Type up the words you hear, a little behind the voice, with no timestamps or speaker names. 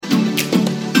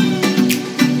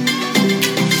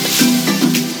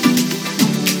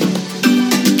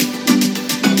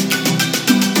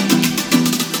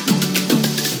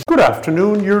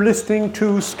afternoon. You're listening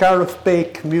to Scariff Bay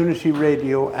Community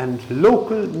Radio and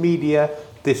Local Media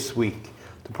This Week,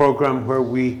 the programme where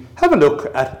we have a look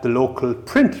at the local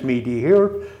print media here,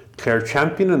 Clare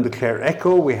Champion and the Clare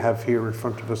Echo we have here in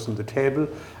front of us on the table,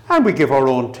 and we give our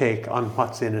own take on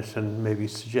what's in it and maybe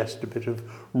suggest a bit of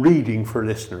reading for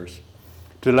listeners.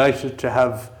 Delighted to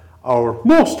have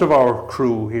most of our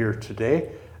crew here today.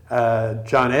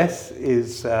 John S.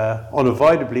 is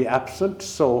unavoidably absent,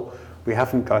 so we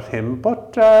haven't got him,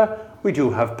 but we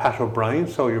do have Pat O'Brien,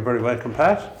 so you're very welcome,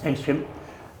 Pat. Thanks, Jim.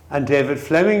 And David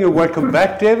Fleming, you're welcome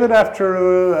back, David,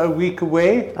 after a week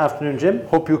away. Afternoon, Jim.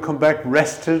 Hope you come back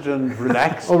rested and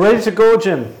relaxed. Oh, ready to go,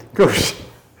 Jim. Good.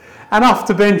 And off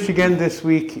the bench again this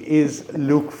week is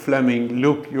Luke Fleming.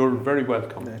 Luke, you're very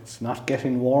welcome. It's not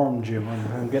getting warm, Jim.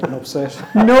 I'm getting upset.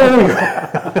 No.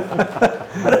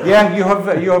 Yeah, you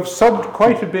have subbed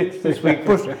quite a bit this week,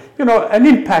 but an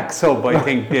impact sub, I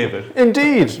think, David.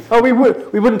 Indeed. Oh, we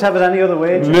wouldn't have it any other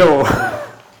way, Jim. No.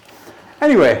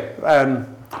 Anyway,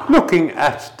 looking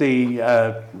at the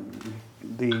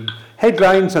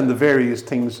headlines and the various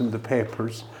things in the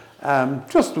papers.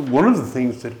 Just one of the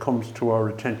things that comes to our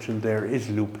attention there is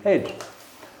Loophead.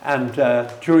 And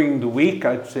during the week,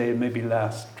 I'd say maybe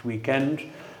last weekend,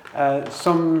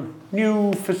 some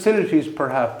new facilities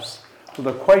perhaps. Well,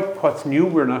 they're quite what's new,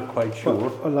 we're not quite sure.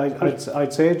 Well,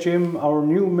 I'd say, Jim, our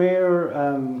new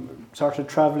mayor started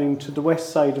travelling to the west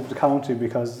side of the county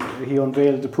because he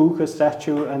unveiled the Puka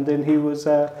statue and then he was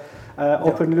up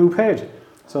in Loophead.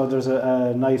 So there's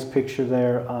a nice picture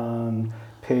there on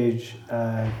page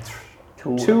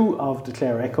 2 of the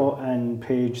Clare Echo and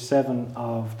page 7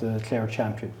 of the Clare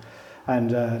Champion.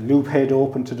 And Loophead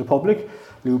open to the public.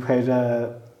 Loophead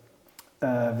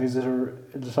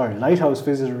Lighthouse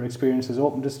visitor experience has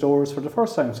opened its doors for the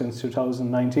first time since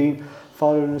 2019,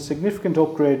 following a significant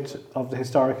upgrade of the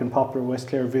historic and popular West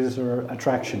Clare visitor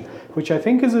attraction, which I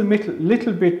think is a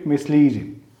little bit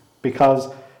misleading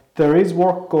because there is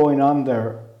work going on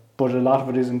there, but a lot of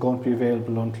it isn't going to be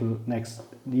available until next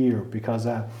year because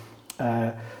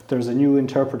there's a new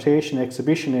interpretation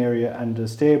exhibition area and the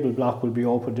stable block will be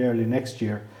opened early next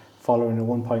year following a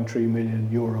 €1.3 million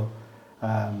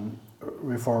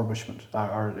refurbishment,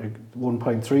 or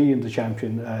 1.3 in the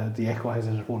Champion. The Echo has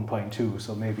it at 1.2,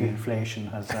 so maybe inflation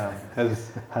has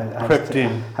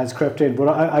crept in. But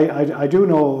I do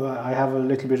know I have a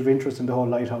little bit of interest in the whole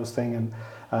lighthouse thing,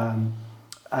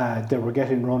 and they were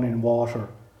getting running water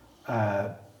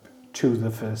to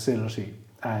the facility,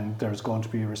 and there's going to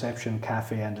be a reception,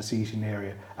 cafe and a seating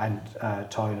area and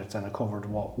toilets and a covered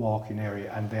walking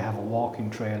area, and they have a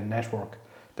walking trail network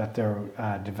that they're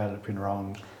developing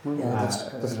around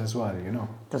as well,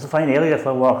 There's a fine area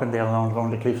for walking there around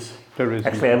the cliffs. There is.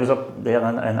 Actually, I was up there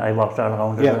and I walked all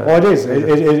around. Yeah, it is. It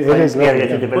is area lovely.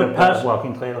 to develop a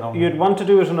walking trail around. You'd want to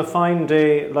do it on a fine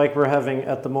day like we're having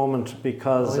at the moment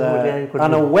because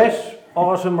on a wet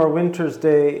autumn or winter's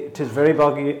day, it is very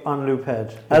boggy on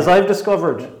Loophead, as I've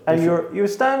discovered. And you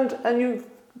stand and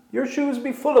your shoes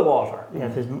be full of water. Yeah,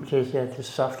 it is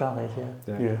soft on it.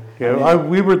 Yeah.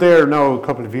 We were there now a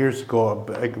couple of years ago.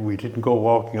 We didn't go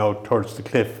walking out towards the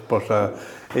cliff, but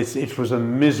it was a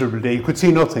miserable day. You could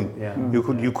see nothing. Yeah.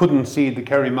 You couldn't see the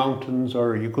Kerry Mountains,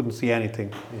 or you couldn't see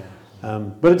anything. Yeah.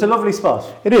 But it's a lovely spot.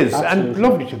 It is, Absolutely. and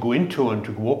lovely to go into and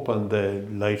to go up on the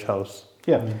lighthouse.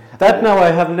 Yeah, that now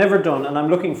I have never done, and I'm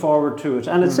looking forward to it.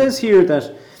 And it says here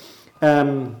that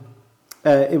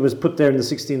it was put there in the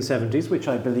 1670s, which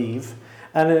I believe,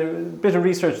 and a bit of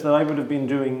research that I would have been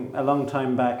doing a long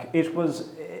time back. It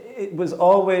was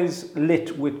always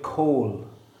lit with coal,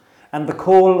 and the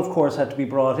coal, of course, had to be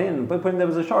brought in. But when there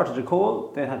was a shortage of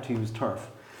coal, they had to use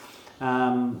turf.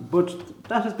 But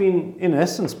that has been, in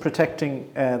essence,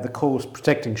 protecting the coast,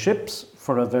 protecting ships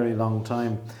for a very long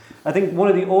time. I think one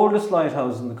of the oldest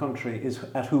lighthouses in the country is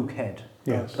at Hook Head.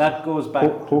 Yes. That goes back.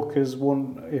 Hook is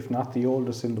one, if not the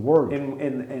oldest in the world.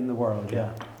 In the world,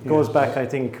 yeah. It goes back, I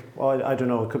think, I don't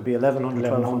know, it could be 1100,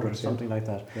 1200, something like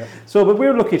that. Yeah. So, but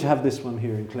we're lucky to have this one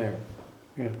here in Clare.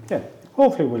 Yeah.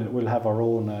 Hopefully we'll have our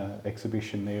own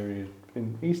exhibition area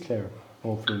in East Clare,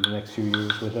 hopefully in the next few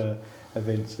years with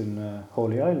events in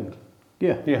Holy Island.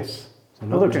 Yeah. Yes.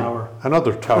 Another tower.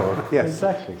 Another tower, yes.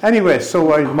 Exactly. Anyway,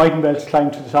 so I mightn't be able to climb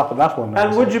to the top of that one.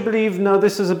 And would you believe, now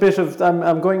this is a bit of,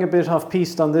 I'm going a bit off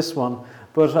piste on this one,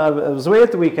 but I was away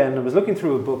at the weekend, I was looking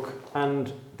through a book,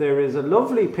 and there is a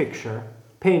lovely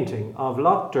painting of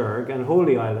Lough Derg and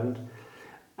Holy Island,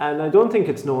 and I don't think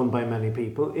it's known by many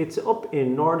people. It's up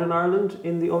in Northern Ireland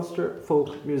in the Ulster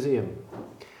Folk Museum.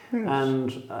 Yes.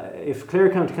 And if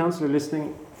Clare County Council are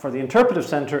listening, for the Interpretive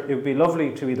Centre, it would be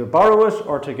lovely to either borrow it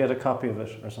or to get a copy of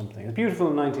it or something. A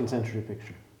beautiful 19th century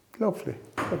picture. Lovely.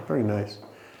 Very nice.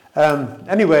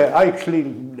 Anyway, I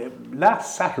actually,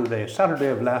 Saturday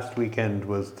of last weekend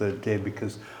was the day,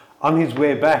 because on his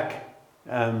way back,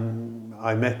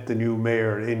 I met the new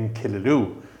mayor in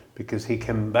Killaloe, because he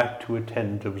came back to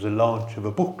attend. There was a launch of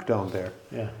a book down there.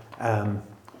 Yeah.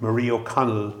 Marie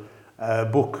O'Connell, a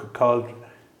book called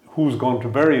Who's Going to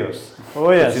Bury Us?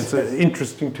 Oh yes. It's an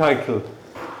interesting title,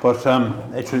 but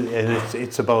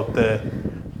it's about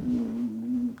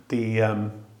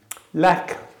the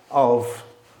lack of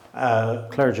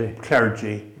Clergy.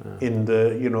 in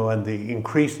the, and the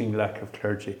increasing lack of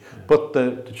clergy. But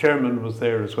the chairman was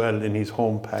there as well in his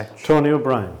home patch. Tony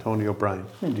O'Brien.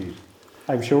 Indeed.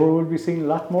 I'm sure we'll be seeing a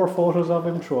lot more photos of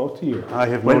him throughout the year. I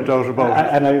have no doubt about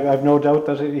it. And I've no doubt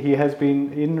that he has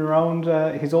been in and around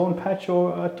his own patch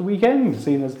at the weekend,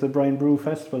 seeing as the Brian Brew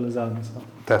Festival is on. So.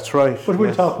 That's right. But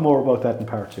we'll talk more about that in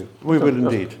part 2. We will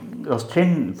indeed. There's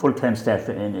 10 full-time staff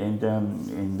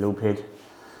in Loophead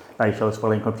Lighthouse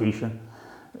following completion.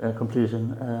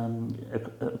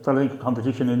 Following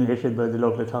competition initiated by the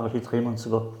local authority 3 months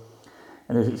ago.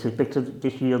 And it's expected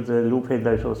this year the Loophead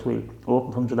Lighthouse will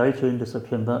open from July to end of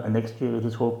September, and next year it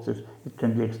is hoped that it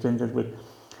can be extended with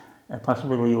a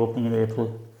possible reopening in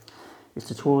April. If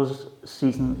the tours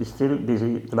season is still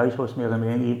busy, the lighthouse may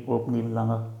remain open even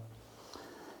longer.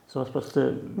 So I suppose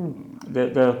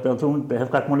they have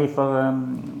got money for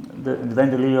the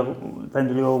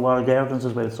Vandeleur Wall Gardens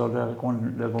as well, so they're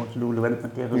going to do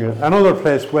development there as well. Another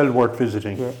place well worth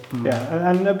visiting. Yeah.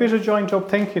 Yeah, and a bit of joint up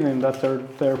thinking in that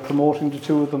they're promoting the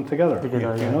two of them together.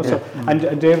 So,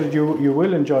 and David, you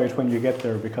will enjoy it when you get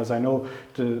there, because I know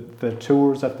the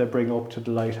tours that they bring up to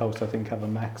the lighthouse, I think, have a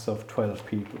max of 12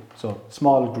 people, so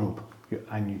small group.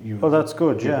 And Oh, that's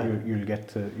good.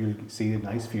 You'll see a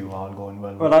nice view all going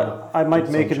well. Well, I might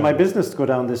make it my business to go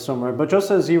down this summer. But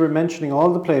just as you were mentioning all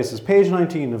the places, page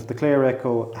 19 of the Clare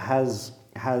Echo has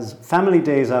family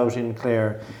days out in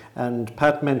Clare, and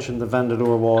Pat mentioned the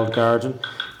Vandeleur Walled Garden.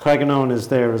 Craigenown is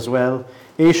there as well.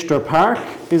 Aister Park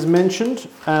is mentioned,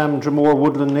 Dromore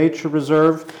Woodland Nature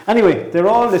Reserve. Anyway, they're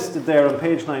all listed there on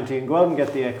page 19. Go out and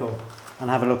get the Echo and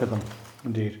have a look at them.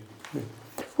 Indeed.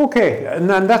 Okay, and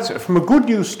then that's from a good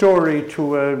news story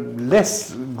to a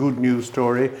less good news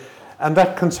story, and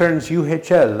that concerns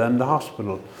UHL and the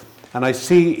hospital. And I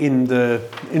see in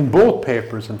both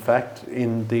papers, in fact,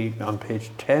 on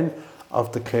page 10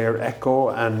 of the Clare Echo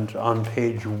and on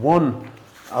page 1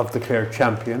 of the Clare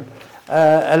Champion,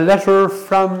 a letter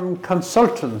from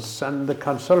consultants, and the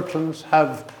consultants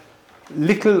have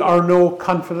little or no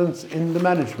confidence in the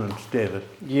management, David.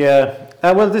 Yeah,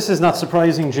 well, this is not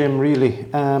surprising, Jim, really.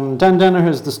 Dan Denner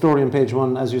has the story on page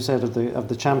 1, as you said, of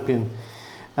the Champion,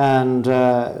 and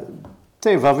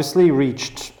they've obviously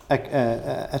reached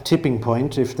a tipping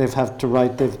point. If they've had to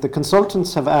write, the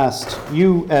consultants have asked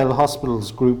UL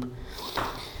Hospitals Group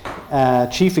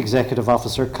Chief Executive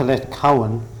Officer Colette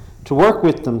Cowan to work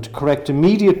with them to correct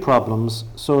immediate problems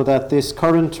so that this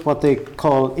current, what they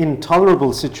call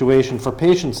intolerable situation for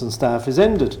patients and staff is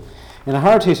ended. In a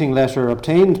hard-hitting letter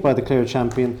obtained by the Clare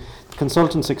Champion, the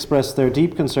consultants expressed their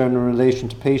deep concern in relation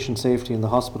to patient safety in the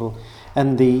hospital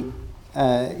and the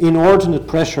inordinate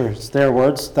pressures, their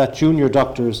words, that junior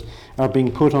doctors are being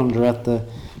put under at the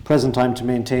present time to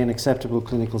maintain acceptable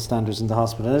clinical standards in the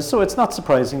hospital. And so it's not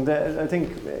surprising that I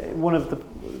think one of the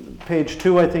page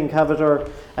 2, I think, have it, or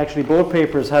actually both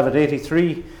papers have it.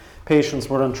 83 patients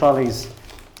were on trolleys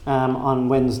on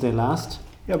Wednesday last.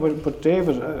 Yeah, but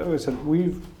David, I said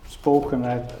we've spoken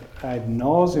ad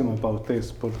nauseum about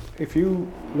this, but if you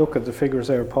look at the figures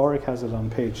there, Pádraig has it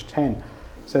on page 10, it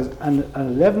says an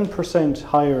 11%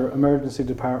 higher emergency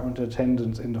department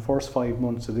attendance in the first 5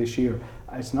 months of this year.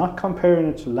 It's not comparing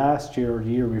it to last year or the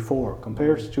year before,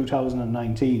 compared to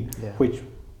 2019, which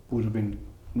would have been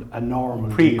a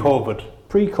normal pre-COVID.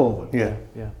 Yeah.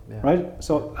 Right?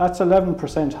 So that's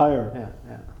 11% higher.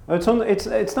 Yeah.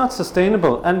 It's not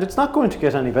sustainable, and it's not going to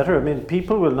get any better. I mean,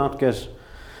 people will not going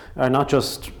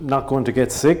to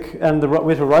get sick, and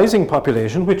with a rising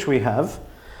population, which we have,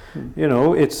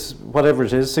 it's whatever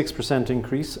it is, 6%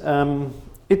 increase.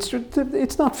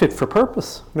 It's not fit for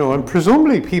purpose. No, and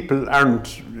presumably people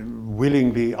aren't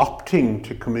willingly opting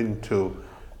to come into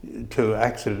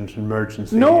accident and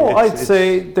emergency. No, I'd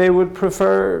say they would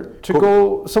prefer to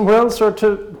go somewhere else or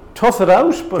to tough it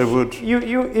out. But they would.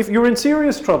 If you're in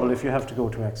serious trouble if you have to go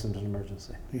to accident and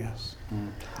emergency. Yes.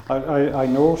 I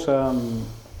note,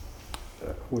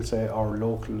 we'll say our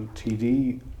local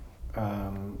TD,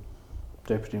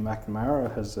 Deputy McNamara,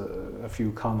 has a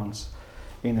few comments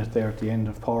in it there at the end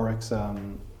of Pádraig's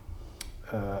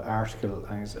article,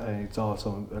 and it's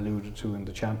also alluded to in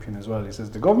the Champion as well. He says,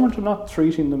 the government are not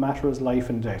treating the matter as life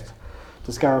and death,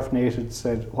 the Scariff native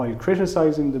said while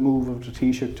criticising the move of the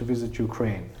Taoiseach to visit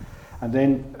Ukraine. And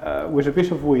then, with a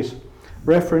bit of wit,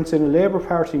 referencing a Labour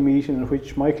Party meeting in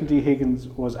which Michael D. Higgins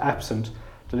was absent,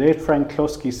 the late Frank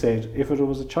Kluski said, if it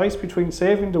was a choice between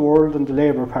saving the world and the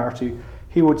Labour Party,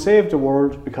 he would save the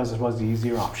world because it was the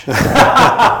easier option.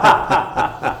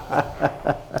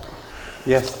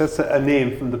 Yes, that's a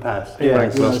name from the past. Yeah,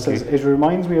 it says, it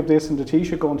reminds me of this in the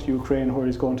Taoiseach going to Ukraine, where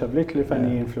he's going to have little, if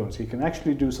any, influence. He can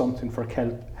actually do something for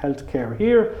health care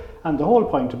here, and the whole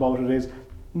point about it is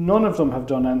none of them have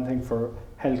done anything for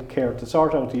health care to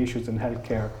sort out the issues in health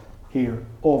care here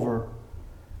over,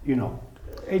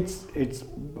 it's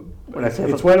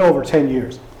well over 10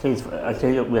 years. I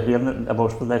tell you, we're hearing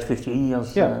about for the last 15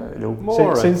 years.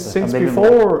 Since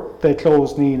before they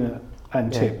closed Nina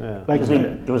and Tim.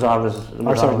 There was always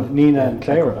Nina and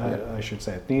Clare, I should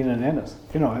say, Nina and Ennis.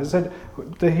 I said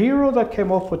the hero that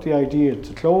came up with the idea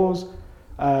to close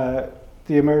the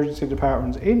emergency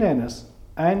departments in Ennis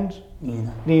and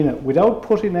Nina without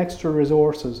putting extra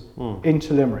resources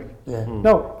into Limerick.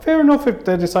 Now, fair enough if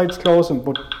they decide to close them,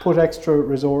 but put extra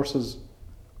resources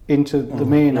into the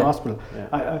main hospital.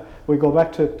 We go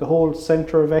back to the whole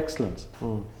centre of excellence.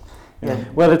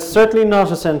 Well, it's certainly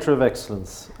not a centre of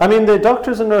excellence. I mean, the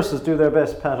doctors and nurses do their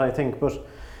best, Pat, I think, but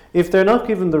if they're not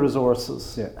given the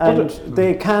resources and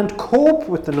they can't cope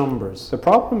with the numbers, the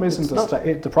problem isn't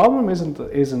the problem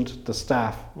isn't the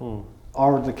staff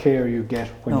or the care you get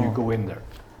when you go in there.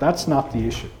 That's not the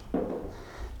issue.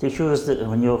 The issue is that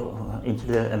when you're into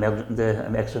the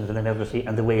accident and emergency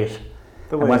and the wait.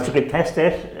 And once you get past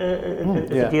that,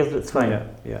 it's fine.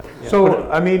 So,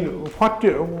 I mean, what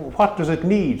does it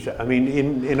need? I mean,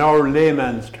 in our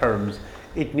layman's terms,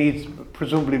 it needs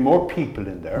presumably more people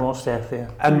in there. More staff,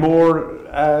 and more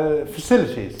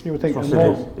facilities. You would think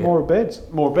more beds.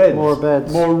 More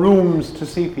beds. More rooms to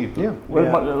see people. Yeah.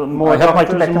 Well, more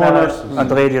doctors, more nurses. On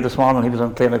the radio this morning, he was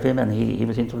on Clare FM and he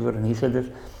was interviewed and he said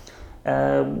that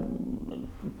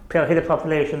per head of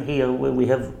population here, we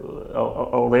have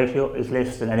our ratio is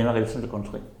less than anywhere else in the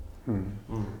country.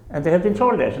 And they have been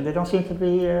told that, and they don't seem to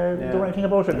be doing anything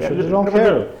about it. They don't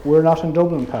care. We're not in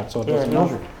Dublin, Pat, so it doesn't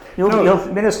matter. Your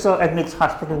minister admits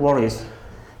hospital worries.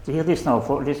 To hear this now,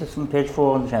 this is from page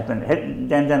 4 in the Champion.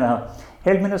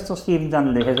 Health Minister Stephen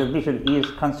Donnelly has admitted he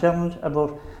is concerned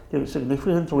about the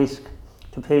significant risk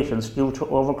to patients due to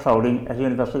overcrowding at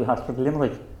University Hospital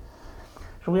Limerick.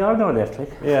 So we all know that,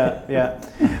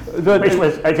 which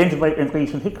was identified in the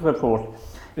recent HIC report.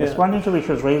 Responding to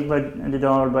issues raised in the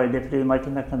Dáil by Deputy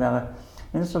Michael McNamara,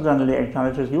 Minister Donnelly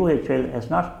acknowledges UHL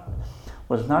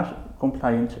was not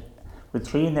compliant with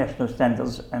 3 national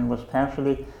standards and was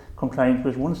partially compliant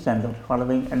with 1 standard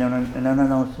following an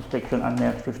unannounced inspection on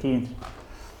March 15th.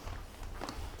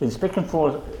 The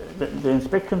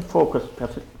inspection focused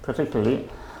particularly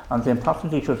on the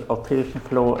important issues of patient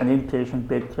flow and inpatient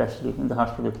bed capacity in the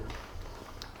hospital.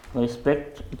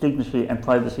 Respect, dignity and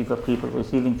privacy for people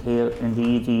receiving care in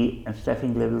the ED and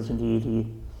staffing levels in the ED.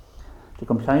 The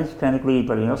compliance plan agreed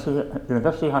by the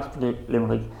University Hospital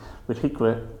Limerick with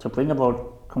HICWA to bring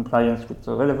about compliance with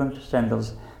the relevant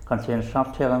standards contains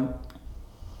short term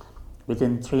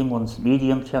within 3 months,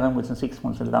 medium term within 6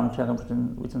 months and long term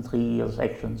within 3 years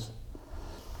actions.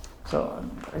 So,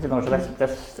 I don't know,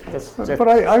 that's But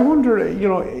I wonder,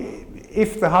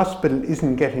 if the hospital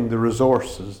isn't getting the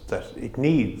resources that it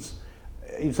needs,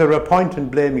 is there a point in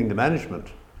blaming the management?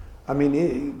 I mean,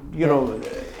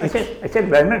 I said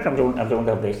management are doing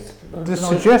their best. The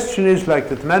suggestion is that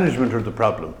the management are the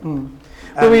problem.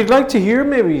 Well, we'd like to hear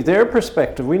maybe their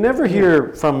perspective. We never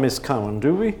hear from Miss Cowan,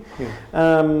 do we?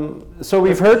 So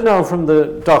we've heard now from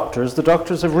the doctors. The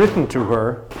doctors have written to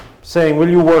her saying, will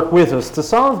you work with us to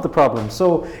solve the problem?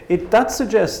 So that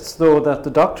suggests, though, that the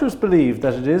doctors believe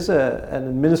that it is an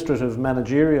administrative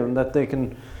managerial and that they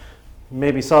can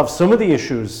maybe solve some of the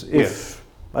issues if,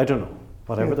 I don't know,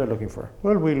 whatever they're looking for.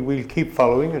 Well, we'll keep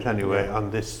following it anyway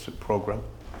on this programme.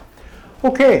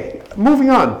 Okay, moving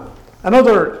on.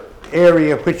 Another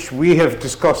area which we have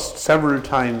discussed several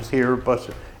times here, but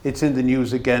it's in the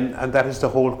news again, and that is the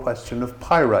whole question of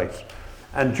pyrite.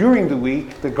 And during the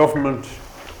week, the government,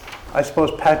 I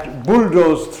suppose,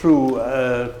 bulldozed through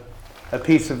a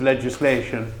piece of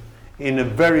legislation in a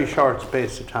very short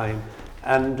space of time,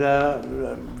 and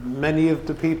many of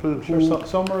the people who...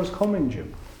 Summer is coming,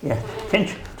 Jim. Yeah,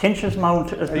 Tensions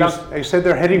Mount... I said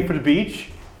they're heading for the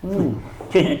beach.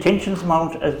 Tensions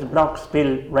Mount as the blocks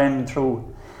bill ran through.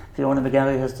 Fiona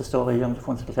McGarry has the story on the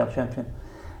front of the Club Champion,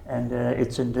 and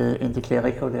it's in the Clare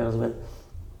Echo there as well.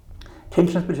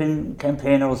 Tensions between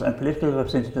campaigners and political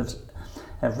representatives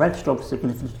have ratcheted up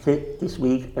significantly this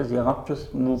week as the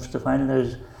Oireachtas moves to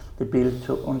finalise the bill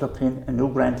to underpin a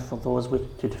new grant for those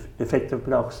with defective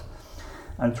blocks.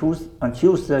 On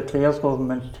Tuesday, Clare's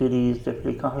government TDs,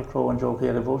 Deputy Cathal Crowe and Joe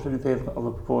Carey, voted in favour of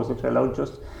a proposal to allow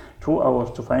just 2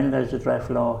 hours to finalise the draft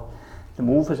law. The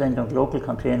move has angered local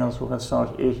campaigners who have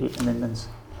sought 80 amendments.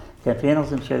 Campaigners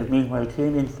themselves, meanwhile,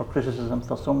 came in for criticism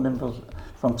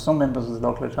from some members of the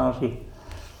local authority.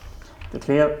 The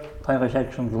Clare Pirate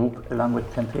Action Group, along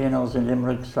with campaigners in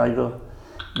Limerick, Sligo,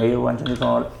 Mayo and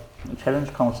Donegal,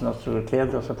 challenged councillors to declare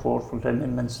their support for the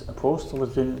amendments. A poster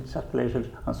was then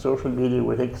circulated on social media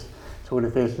with X to the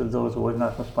faces of those who had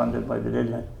not responded by the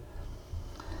deadline.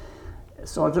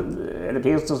 So it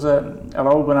appears there's a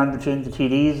row going on between the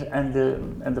TDs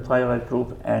and the Pirate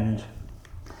Group and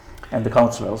the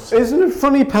councillors. Isn't it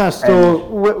funny, Pat,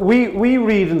 though, we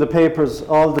read in the papers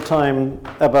all the time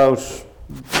about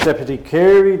Deputy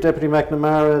Carey, Deputy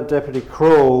McNamara, Deputy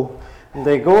Crowe, and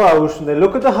they go out and they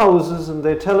look at the houses and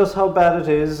they tell us how bad it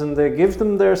is and they give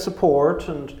them their support,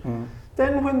 and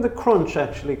then when the crunch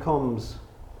actually comes,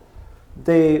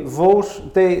 they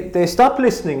vote, they stop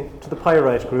listening to the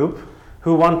Pirate Group,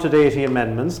 who wanted 80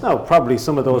 amendments. Now, probably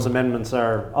some of those amendments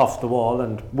are off the wall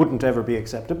and wouldn't ever be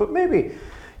accepted, but maybe,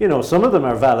 some of them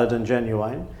are valid and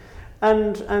genuine.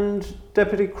 And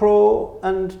Deputy Crowe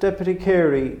and Deputy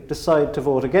Carey decide to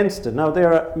vote against it. Now, they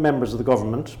are members of the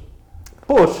government,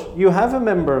 but you have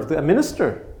a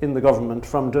minister in the government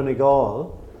from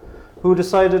Donegal who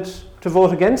decided to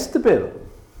vote against the bill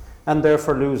and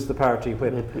therefore lose the party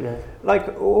whip. Yeah.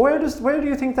 Like, where do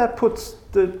you think that puts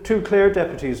the 2 Clare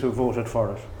deputies who voted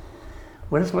for it?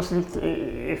 Well, if we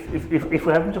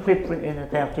haven't a whip in a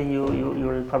party,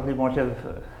 you probably won't have.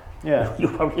 You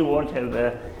probably won't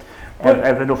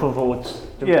have enough of votes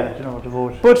to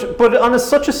vote. But on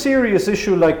such a serious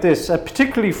issue like this,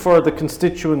 particularly for the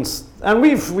constituents, and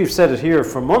we've said it here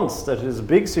for months that it is a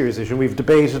big serious issue. We've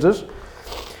debated it.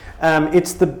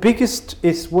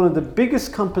 It's one of the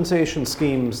biggest compensation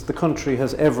schemes the country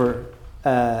has ever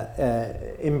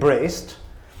embraced,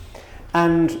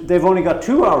 and they've only got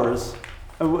 2 hours.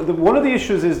 One of the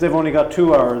issues is they've only got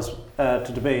 2 hours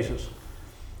to debate it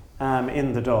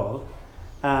in the Dáil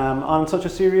on such a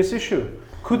serious issue.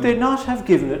 Could they not have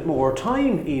given it more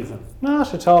time even?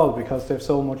 Not at all, because they've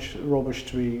so much rubbish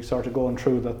to be sort of going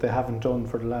through that they haven't done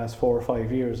for the last 4 or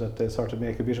 5 years, that they sort of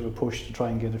make a bit of a push to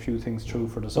try and get a few things through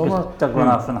for the summer. They're going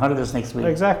off on holidays next week.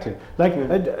 Exactly.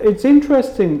 It's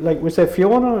interesting, like we say,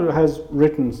 Fiona has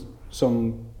written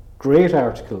some great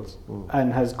articles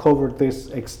and has covered this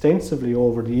extensively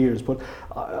over the years, but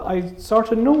I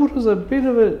sort of notice a bit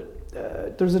of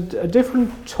there's a different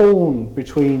tone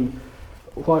between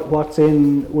what's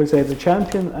in, we'll say, the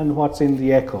Champion and what's in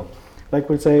the Echo. Like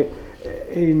we'll say,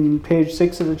 in page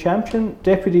 6 of the Champion,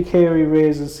 Deputy Carey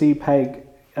raises CPAG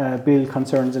bill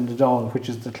concerns in the Dáil, which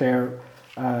is the Clare,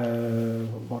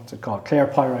 Clare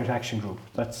Pirate Action Group.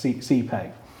 That's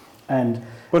CPAG.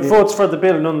 But votes for the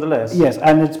bill nonetheless. Yes,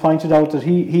 and it's pointed out that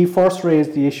he first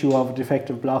raised the issue of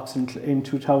defective blocks in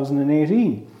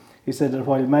 2018. He said that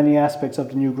while many aspects of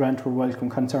the new grant were welcome,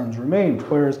 concerns remained.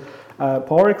 Whereas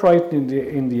Pádraig Crichton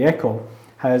in the Echo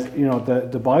has,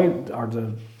 the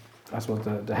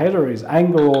header is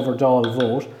anger over Dáil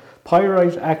vote.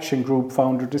 Pirate Action Group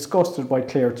founder disgusted by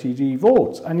Clare TD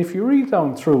votes. And if you read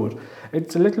down through it,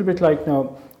 it's a little bit like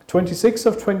now 26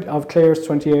 of Clare's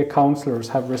 28 councillors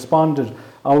have responded,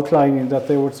 outlining that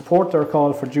they would support their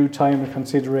call for due time and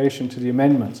consideration to the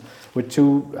amendments, with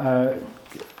 2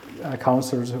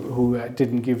 councillors who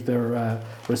didn't give their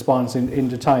response in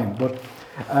the time. But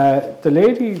the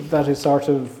lady that is sort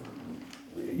of,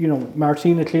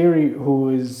 Martina Cleary, who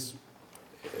is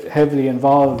heavily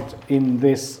involved in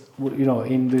this,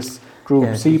 in this group,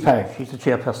 CPAG. She's the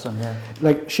chairperson, yeah.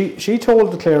 Like, she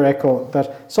told the Clare Echo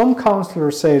that some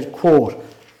councillors said, quote,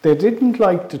 they didn't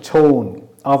like the tone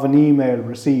of an email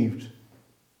received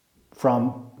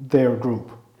from their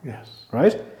group. Yes.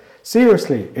 Right?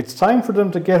 Seriously, it's time for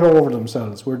them to get over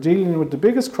themselves. We're dealing with the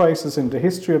biggest crisis in the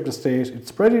history of the state. It's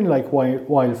spreading like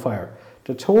wildfire.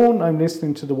 The tone I'm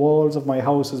listening to the walls of my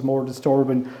house is more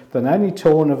disturbing than any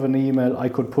tone of an email I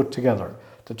could put together.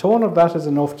 The tone of that is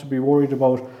enough to be worried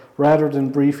about, rather than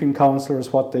briefing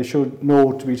councillors what they should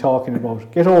know to be talking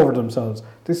about. Get over themselves.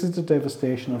 This is the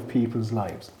devastation of people's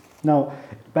lives. Now,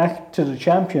 back to the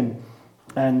Champion,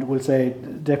 and we'll say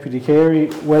Deputy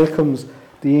Carey welcomes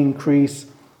the increase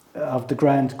of the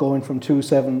grant going from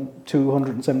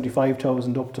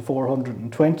 275,000 up to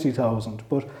 420,000.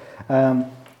 But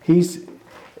he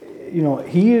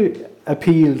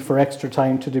appealed for extra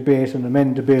time to debate and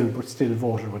amend the bill, but still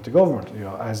voted with the government,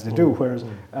 as they do. Whereas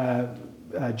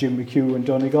Jim McHugh and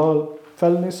Donegal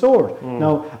fell on his sword.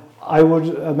 Now, I would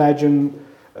imagine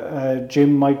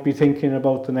Jim might be thinking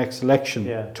about the next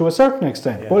election to a certain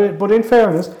extent. Yeah. But in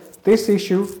fairness, this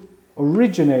issue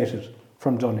originated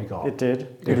from Donegal. It did.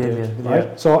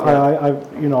 Right? So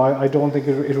I don't think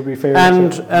it would be fair.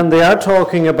 And they are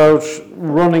talking about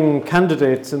running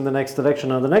candidates in the next election.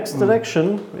 Now, the next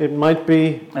election, it might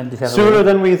be sooner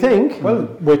than we think.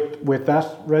 Well, with that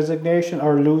resignation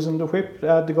or losing the whip,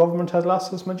 the government has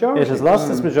lost its majority. It has lost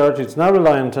its majority. It's now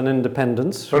reliant on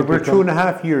independence. But we're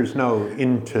 2.5 years now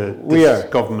into this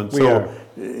government. So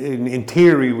in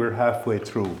theory, we're halfway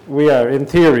through. We are, in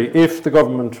theory, if the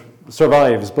government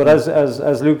survives. But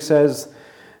as Luke says,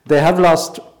 they have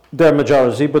lost their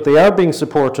majority, but they are being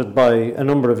supported by a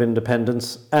number of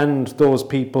independents and those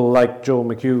people like Joe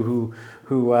McHugh who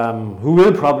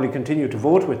will probably continue to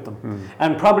vote with them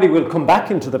and probably will come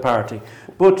back into the party.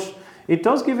 But it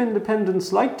does give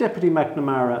independents like Deputy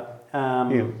McNamara a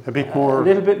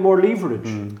little bit more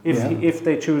leverage if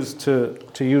they choose to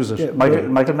use it. Yeah.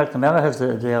 Michael McNamara has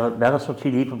their Barrister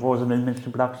TD proposed amendments to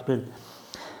Block's bill.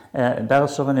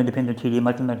 Barrister and independent TD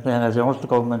Michael McNamara has urged the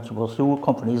government to pursue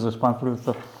companies responsible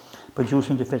for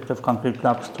producing defective concrete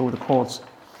blocks through the courts.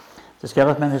 The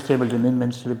Scariff man has tabled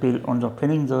amendments to the bill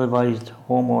underpinning the revised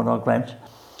homeowner grant.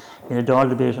 In a Dáil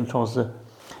debate on Thursday,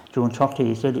 June 30,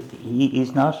 he said he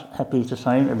is not happy to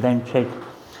sign a blank cheque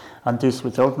on this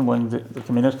without knowing that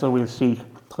the Minister will seek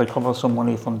to recover some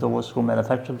money from those who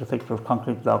manufacture defective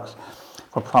concrete blocks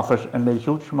for profit and make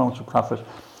huge amounts of profit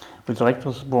with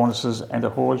directors' bonuses and the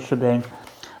whole shebang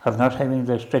of not having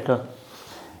the exchequer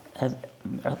and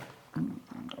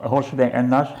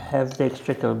not have the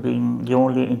exchequer being the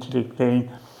only entity paying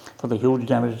for the huge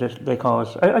damage that they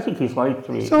cause. I think he's right.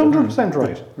 He's 100%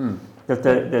 right. That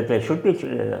they should be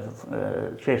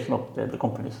chasing up the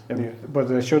companies. But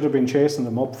they should have been chasing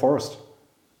them up first.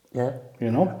 Yeah.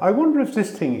 I wonder if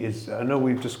this thing is, I know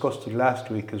we've discussed it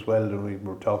last week as well when we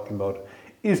were talking about it,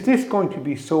 is this going to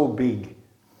be so big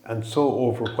and so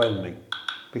overwhelming?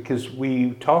 Because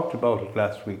we talked about it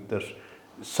last week that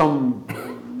some,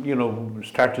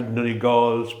 started in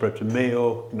Donegal, spread to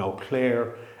Mayo,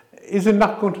 Clare. Is it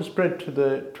not going to spread to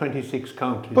the 26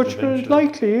 counties? But it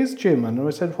likely is, Jim. And I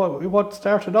said what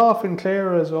started off in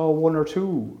Clare as one or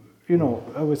two,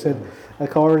 I would say,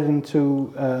 according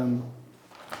to,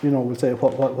 we'll say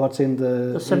what's in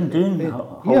the 17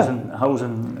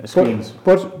 housing schemes.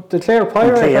 But the Clare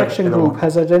Pyrite Action Group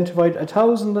has identified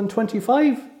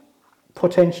 1,025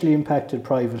 potentially impacted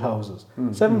private houses.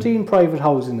 17 private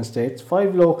housing estates,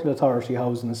 5 local authority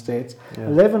housing estates,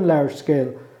 11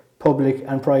 large-scale public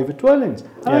and private dwellings.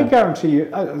 And I guarantee you,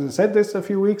 as I said this a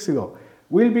few weeks ago,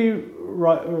 we'll be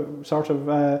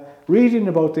reading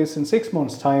about this in 6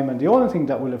 months' time, and the only thing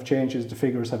that will have changed is the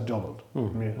figures have doubled.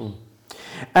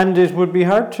 And it would be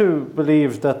hard to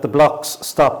believe that the blocks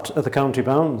stopped at the county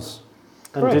bounds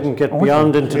and didn't get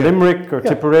beyond into Limerick or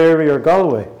Tipperary or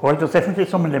Galway. Well, there's definitely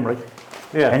some in Limerick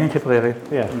and in Tipperary.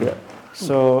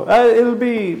 So it'll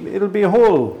be a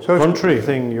whole country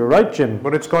thing. You're right, Jim.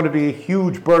 But it's going to be a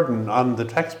huge burden on the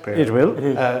taxpayer. It will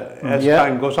as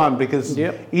time goes on, because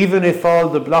even if all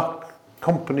the block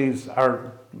companies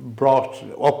are brought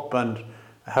up and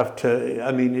have to,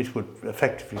 it would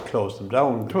effectively close them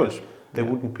down. They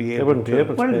wouldn't be able to.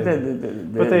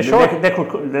 But there's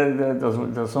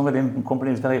some of them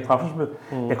companies very profitable.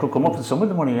 They could come up with some of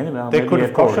the money anyway. They could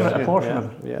have a portion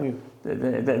of it.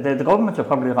 The government are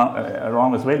probably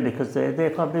wrong as well, because they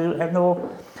probably had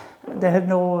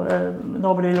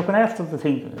nobody looking after the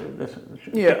thing.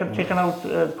 Checking out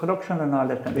production and all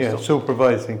that kind of stuff.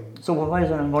 Supervising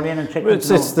and going in and checking. It's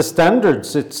the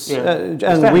standards.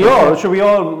 And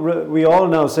we all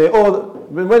now say,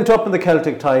 we went up in the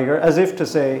Celtic Tiger, as if to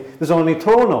say there's only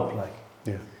thrown up,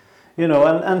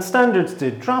 and standards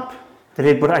did drop.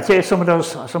 But I'd say some of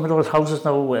those houses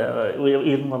now,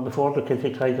 even one before the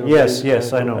Celtic Tiger.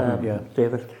 Yes, I know.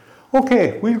 David.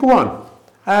 Okay, we'll go on.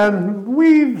 I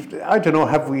don't know,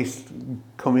 have we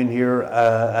come in here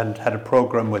and had a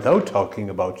programme without talking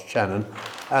about Shannon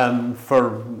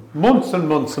for months and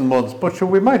months and months, but sure,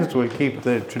 we might as well keep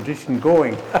the tradition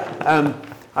going.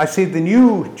 I see the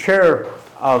new chair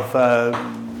of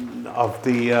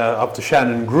the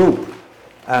Shannon Group.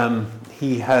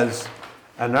 He has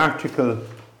an article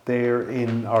there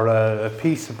or a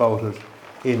piece about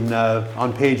it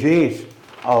on page 8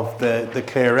 of the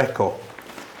Clare Echo.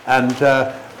 And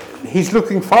he's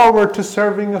looking forward to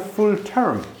serving a full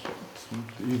term.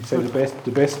 You'd say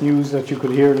the best news that you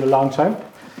could hear in a long time?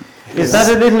 Is that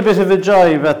a little bit of a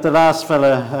jibe at the last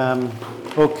fella,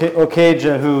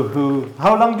 Okeja, who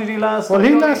how long did he last? Well,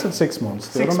 he lasted 6 months.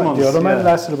 The other man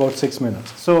lasted about 6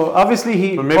 minutes. So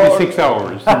obviously or maybe 6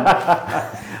 hours.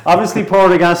 Obviously,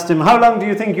 Pádraig asked him, "How long do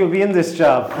you think you'll be in this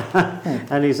job?"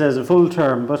 And he says a full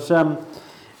term. But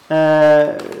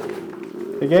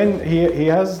again, he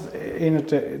has in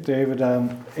it, David.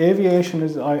 Aviation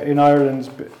is in Ireland's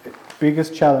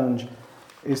biggest challenge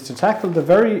is to tackle the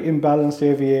very imbalanced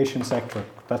aviation sector.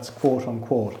 That's quote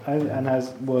unquote, and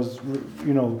was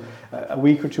a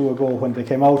week or two ago when they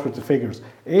came out with the figures.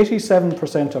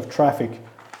 87% of traffic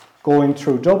going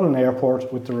through Dublin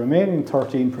Airport, with the remaining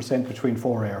 13% between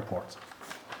 4 airports.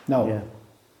 Now,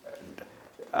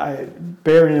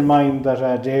 bearing in mind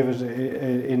that David,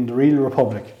 in the real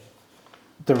Republic,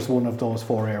 there's one of those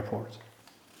 4 airports.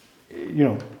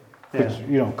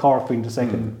 Which Cork being the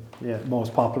second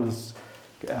most populous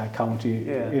county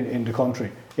in the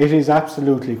country. It is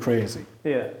absolutely crazy.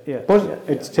 But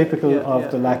it's typical of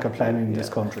the lack of planning in this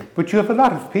country. But you have a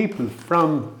lot of people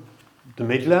from the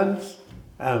Midlands,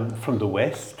 from the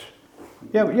West,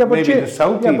 but maybe Jim, the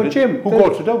South Jim, who go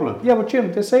to Dublin. Yeah, but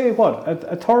Jim, they say what?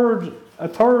 A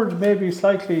third, maybe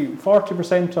slightly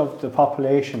 40% of the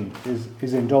population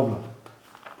is in Dublin.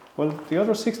 Well, the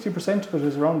other 60% of it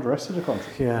is around the rest of the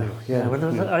country. Well,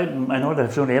 I know that a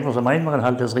few neighbours of mine were on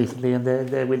holidays recently and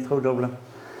they went through Dublin.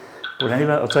 But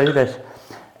anyway, outside of that,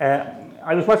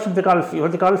 I was watching the golf. You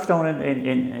had the golf down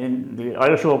in the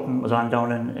Irish Open was on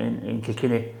down in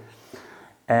Kilkenny.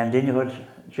 And then you had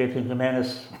JP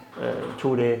McManus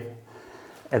 2-day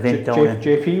event down in...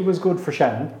 JP was good for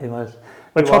Shannon. He was.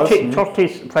 Well,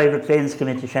 30 private planes came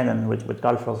into Shannon with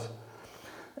golfers.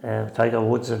 Tiger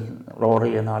Woods and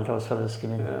Rory and all those fellas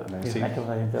came in.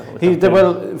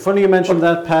 Well, funny you mentioned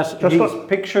that, Pat. He's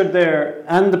pictured there,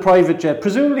 and the private jet,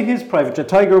 presumably his private jet,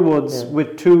 Tiger Woods,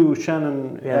 with 2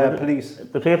 Shannon police.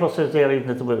 The paper says there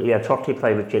even that 30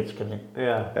 private jets came in.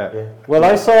 Well,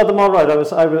 I saw them all right.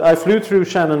 I flew through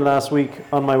Shannon last week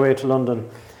on my way to London,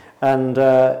 and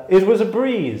it was a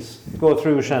breeze to go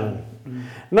through Shannon.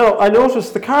 Now, I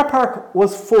noticed the car park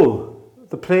was full.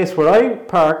 The place where I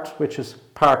parked, which is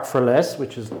Park for Less,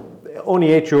 which is only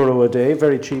 €8 a day,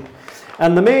 very cheap,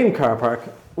 and the main car park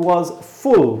was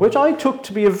full, which I took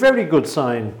to be a very good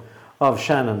sign of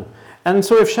Shannon. And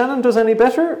so if Shannon does any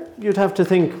better, you'd have to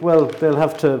think, well, they'll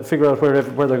have to figure out where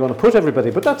they're going to put everybody.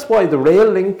 But that's why the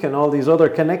rail link and all these other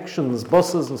connections,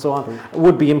 buses and so on,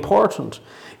 would be important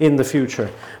in the future.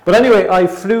 But anyway, I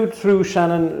flew through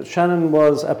Shannon. Shannon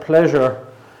was a pleasure,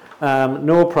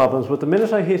 no problems. But the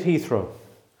minute I hit Heathrow,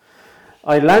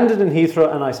 I landed in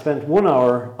Heathrow and I spent 1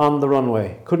 hour on the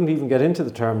runway. Couldn't even get into the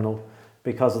terminal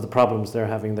because of the problems they're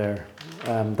having there.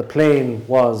 Another plane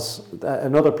was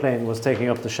taking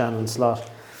up the Shannon slot.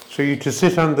 So you to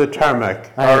sit on the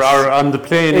tarmac, or on the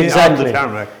plane on the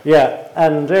tarmac. Yeah,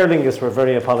 and Aer Lingus were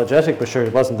very apologetic, but sure,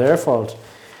 it wasn't their fault.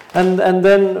 And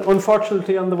then,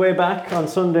 unfortunately, on the way back on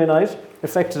Sunday night,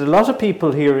 affected a lot of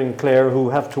people here in Clare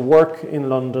who have to work in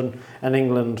London and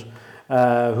England,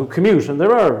 who commute, and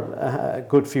there are a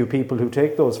good few people who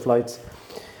take those flights.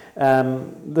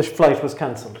 The flight was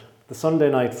cancelled. The Sunday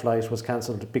night flight was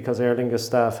cancelled because Aer Lingus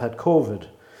staff had COVID.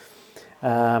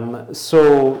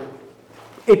 So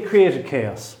it created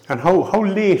chaos. And how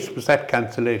late was that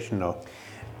cancellation now?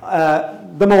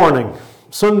 The morning,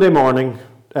 Sunday morning,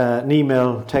 an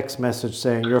email, text message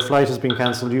saying your flight has been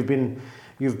cancelled. You've been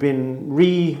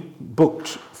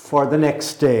rebooked for the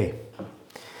next day.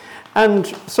 And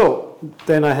so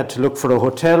then I had to look for a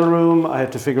hotel room. I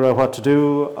had to figure out what to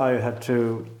do. I had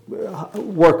to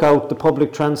work out the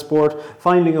public transport.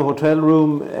 Finding a hotel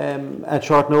room at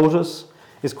short notice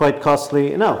is quite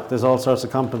costly. Now, there's all sorts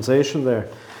of compensation there.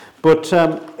 But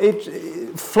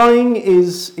flying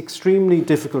is extremely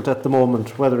difficult at the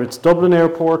moment, whether it's Dublin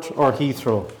Airport or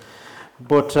Heathrow.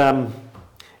 But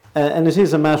and it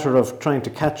is a matter of trying to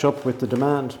catch up with the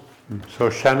demand. So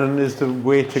Shannon is the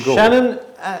way to go. Shannon,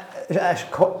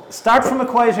 start from a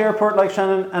quiet airport like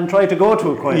Shannon and try to go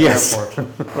to a quiet airport.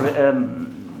 Well,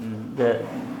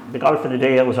 the golf of the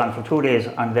day I was on for 2 days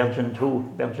on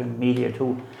Virgin Media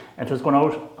 2, and it was going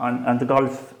out on the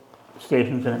golf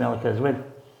stations in America as well.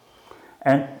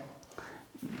 And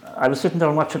I was sitting there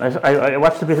and watching. I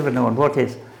watched a bit of it now on both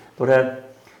days, but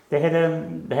they had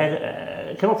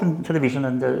came up on television,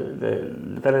 and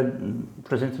the fellow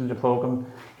presenting the program,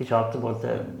 he talked about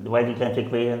the Wild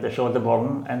Atlantic Way, and they showed the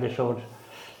Burren, and they showed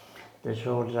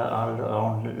all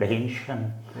around Lahinch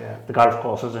and the golf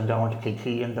courses, and down to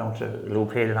Kilkee and down to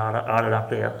Loop Hill and all of that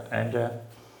there.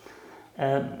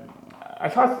 And I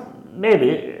thought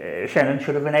maybe Shannon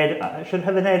should have an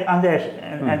ad on that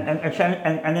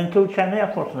and include Shannon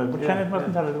Airport in it, but Shannon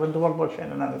wasn't on it when the World War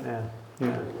Shannon on it.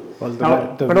 Yeah. Well,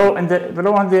 in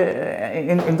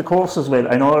the course as well,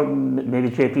 I know maybe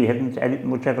JP hadn't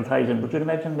much advertising, but you'd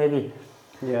imagine maybe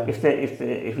if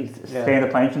he's staying a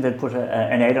pint and they'd put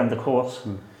an ad on the course.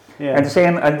 Yeah. And the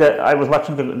same, and I was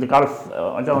watching the golf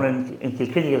down in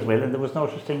Kilkenny as well, and there was no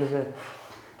such thing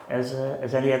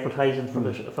as any advertising for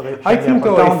the I think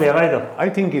down there either. I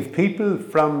think if people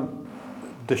from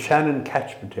the Shannon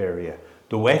catchment area,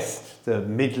 the West, the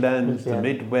Midlands, the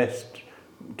Midwest,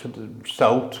 to the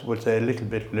South, would say a little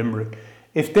bit Limerick,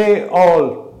 if they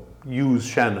all use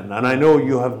Shannon, and I know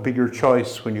you have bigger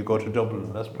choice when you go to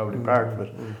Dublin, that's probably part of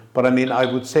it, but I mean, I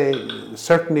would say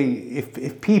certainly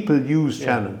if people use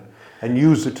Shannon and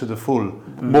use it to the full,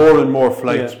 more and more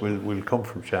flights will come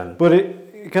from Shannon.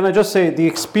 But can I just say, the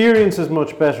experience is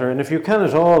much better, and if you can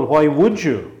at all, why would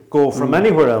you go from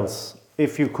anywhere else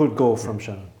if you could go from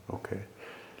Shannon? Okay.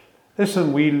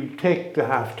 Listen, we'll take the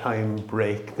half-time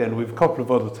break, then we've a couple of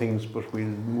other things, but we'll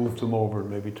move them over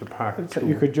maybe to part two.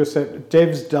 You could just say,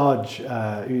 Dev's Dodge,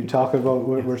 we're talking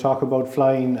about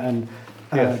flying, and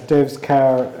Dev's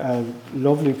car,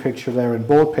 lovely picture there in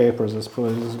both papers, I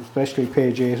suppose, especially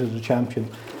page 8 of the Champion,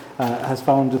 has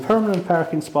found a permanent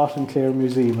parking spot in Clare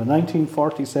Museum, a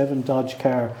 1947 Dodge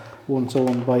car once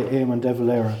owned by Eamon de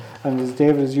Valera. And as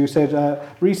David, as you said,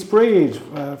 resprayed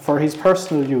for his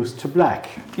personal use to black.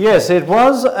 Yes, it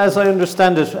was, as I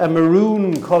understand it, a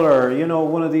maroon colour, you know,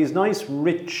 one of these nice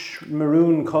rich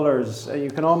maroon colours.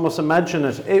 You can almost imagine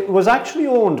it. It was actually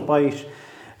owned by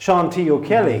Sean T.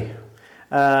 O'Kelly,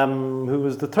 who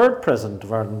was the third president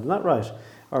of Ireland, isn't that right?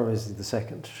 Or was he the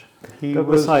second? He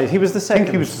was the second. I think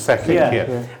he was the second,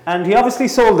 yeah. And he obviously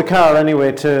sold the car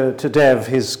anyway to Dev,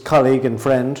 his colleague and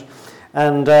friend.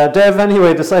 And Dev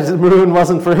anyway decided the maroon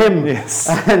wasn't for him. Yes.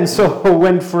 And so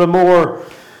went for a more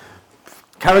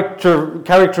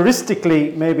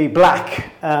characteristically maybe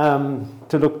black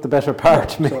to look the better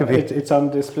part maybe. So it's on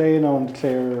display now in the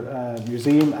Clare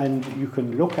Museum, and you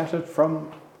can look at it from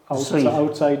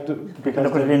outside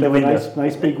because there's a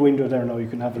nice big window there now. You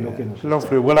can have a look in it.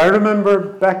 Lovely. Well, I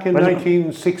remember back in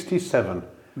 1967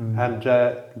 and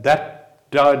that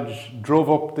Dodge drove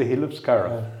up the hill of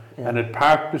Scariff and it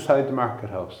parked beside the market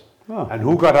house. And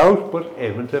who got out but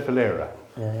Eamon de Valera.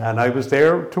 And I was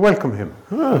there to welcome him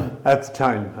at the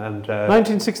time. And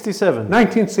 1967.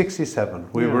 1967.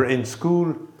 We were in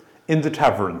school in the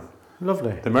tavern.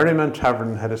 Lovely. The Merryman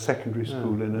Tavern had a secondary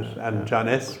school in it, and John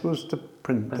S. was the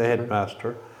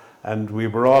headmaster, and we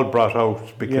were all brought out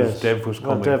because Dev was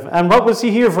coming. And what was he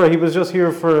here for? He was just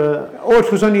here for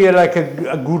it was only like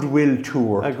a goodwill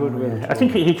tour. A goodwill tour. I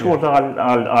think he toured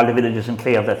all the villages in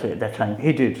Clare that time.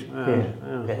 He did. He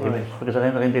went, because I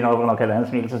remember him being over in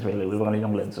O'Callaghan's meals as well. We were only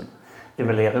young lads. The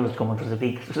Valera was coming. It was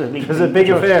a big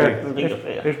affair.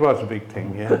 It was a big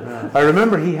thing, yeah. I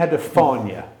remember he had a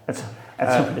fáinne.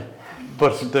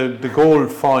 But the gold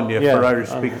fáinne for Irish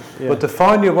speakers. But the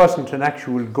fáinne wasn't an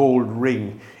actual gold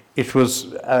ring. It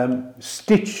was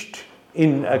stitched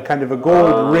in a kind of a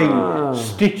gold ring,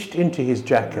 stitched into his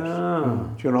jacket.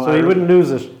 You know, so he wouldn't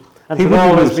lose it. And he would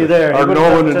always be there. Or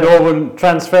no one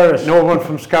transfer it. No one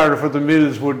from Scariff or the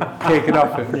Mills would take it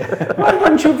off him.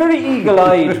 Weren't you very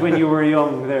eagle-eyed when you were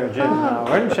young there, Jim?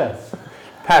 Weren't you?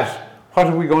 Pat, what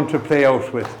are we going to play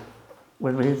out with?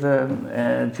 Well, we've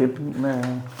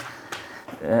Jim.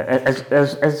 As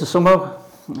the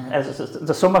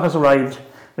summer has arrived,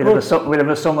 we'll have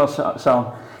a summer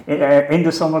song. In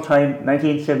the summertime,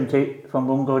 1970, from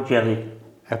Mungo Jerry.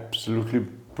 Absolutely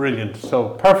brilliant. So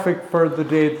perfect for the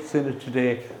day that's in it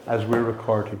today as we're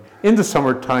recording. In the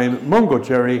summertime, Mungo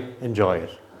Jerry, enjoy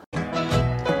it.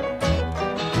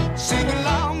 Sing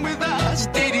along with us,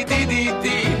 dee dee dee dee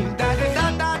dee, da da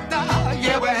da da da,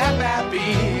 yeah we're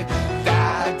happy,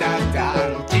 da da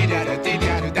da, dee da da dee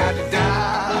da da da da.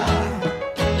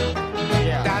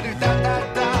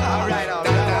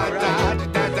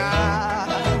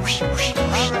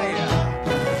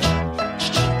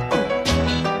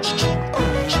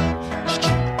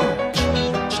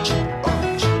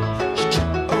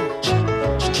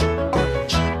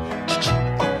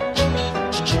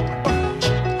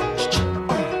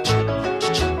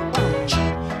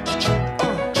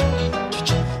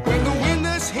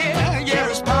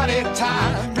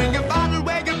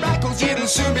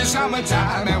 Soon be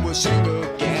summertime and we'll sing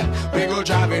again. We go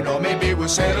driving or maybe we'll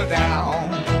settle down.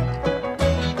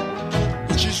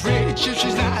 If she's rich, if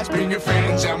she's nice, bring your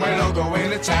friends and we'll all go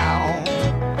into town.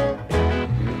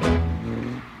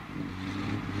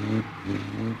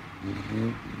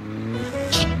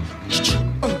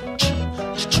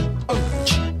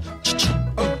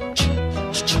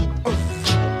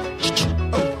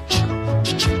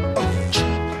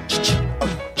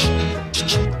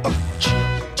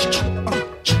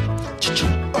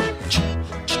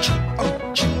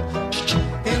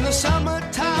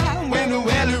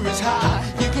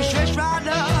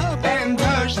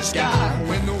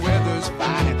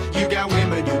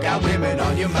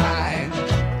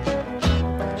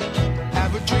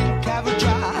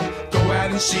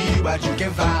 see what you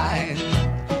can find.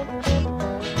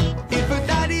 If a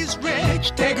daddy's rich,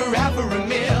 take her out for a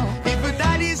meal. If a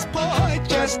daddy's poor,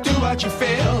 just do what you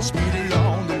feel. Speed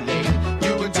along the lane,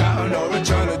 you can turn or a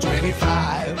turn of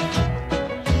 25.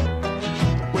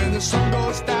 When the sun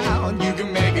goes down, you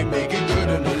can make it good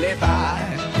and live by.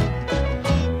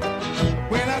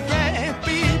 When I grab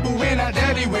people, when I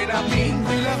dirty, when I mean,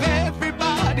 we love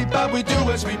everybody, but we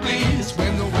do as we please.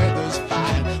 When the weather's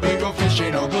fine, we go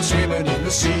fishing or go sailing in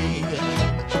the sea.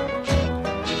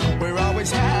 We're always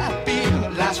happy,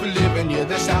 last we're living, yeah,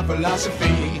 that's our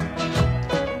philosophy.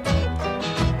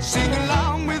 Sing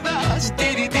along with us,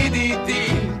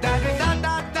 dee-dee-dee-dee-dee,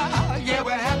 da-da-da-da-da, yeah,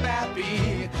 we're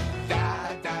happy,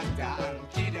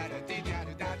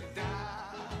 da-da-da-dee-da-da-dee-da-da-da-da.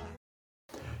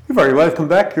 You're very welcome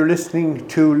back. You're listening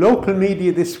to Local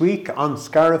Media this week on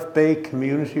Scariff Bay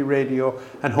Community Radio,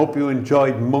 and hope you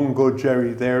enjoyed Mungo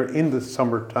Jerry there in the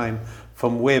summertime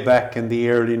from way back in the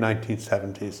early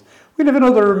 1970s. We'll have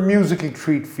another musical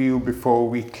treat for you before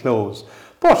we close.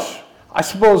 But I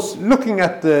suppose looking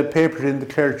at the paper in the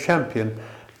Clare Champion,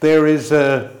 there is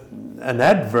an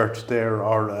advert there,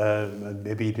 or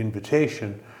maybe an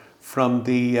invitation from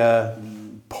the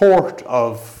Port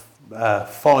of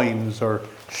Foynes, or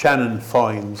Shannon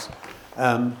Foynes,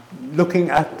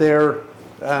 looking at their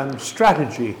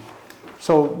strategy.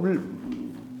 So,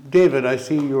 David, I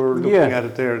see you're looking at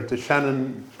it there, the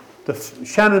Shannon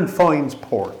Foynes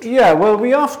port. Yeah, well,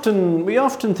 we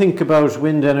often think about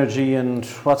wind energy and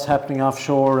what's happening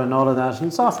offshore and all of that, and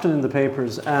it's often in the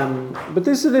papers. But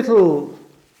this is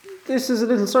a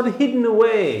little sort of hidden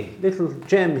away, little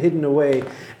gem hidden away,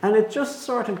 and it just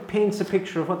sort of paints a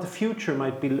picture of what the future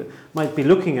might be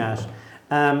looking at.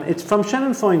 It's from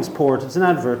Shannon Foynes Port. It's an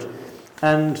advert,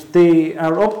 and they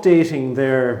are updating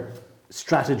their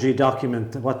strategy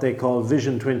document, what they call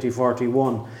Vision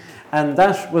 2041. And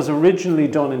that was originally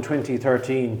done in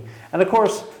 2013. And of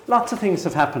course, lots of things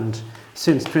have happened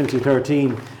since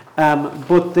 2013.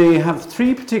 But they have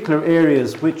three particular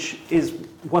areas, which is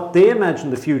what they imagine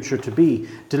the future to be: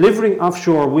 delivering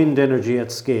offshore wind energy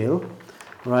at scale,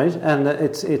 right? And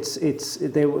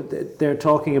they're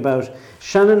talking about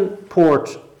Shannon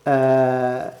Port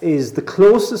is the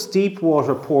closest deep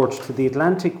water port to the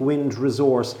Atlantic wind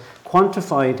resource,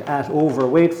 quantified at over,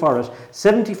 wait for it,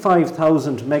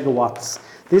 75,000 megawatts.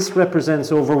 This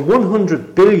represents over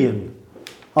 100 billion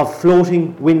of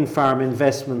floating wind farm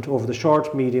investment over the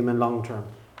short, medium and long term.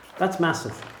 That's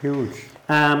massive. Huge.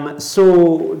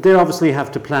 So they obviously have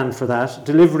to plan for that,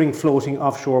 delivering floating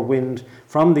offshore wind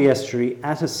from the estuary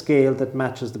at a scale that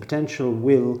matches the potential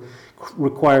will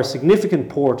require significant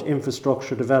port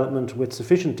infrastructure development with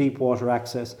sufficient deep water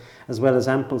access, as well as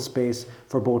ample space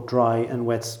for both dry and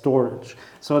wet storage.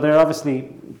 So they're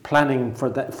obviously planning for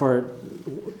that, for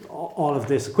all of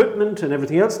this equipment and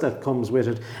everything else that comes with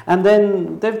it. And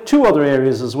then there are two other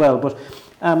areas as well, but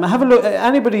have a look.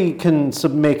 Anybody can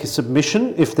make a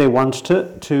submission if they want to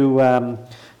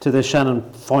the Shannon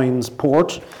Foynes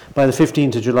Port by the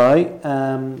 15th of July.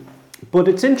 But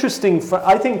it's interesting,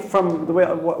 I think, from the way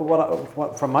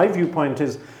what from my viewpoint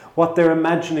is what they're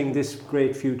imagining this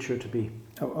great future to be.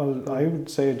 Well, I would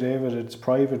say, David, it's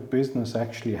private business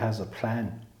actually has a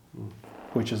plan,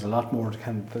 which is a lot more that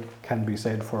can be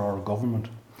said for our government.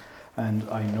 And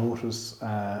I notice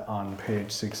on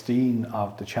page 16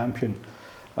 of the Champion,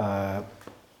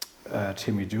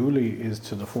 Timmy Dooley is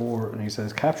to the fore, and he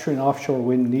says capturing offshore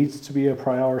wind needs to be a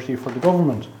priority for the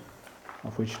government,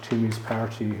 of which Timmy's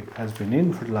party has been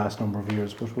in for the last number of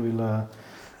years, but we'll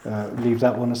leave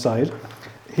that one aside.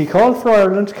 He called for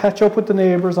Ireland to catch up with the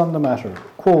neighbours on the matter.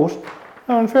 Quote,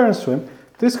 now in fairness to him,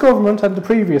 this government and the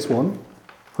previous one,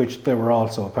 which they were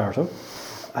also a part of,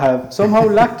 have somehow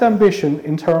lacked ambition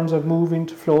in terms of moving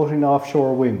to floating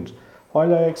offshore wind.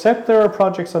 While I accept there are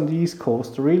projects on the east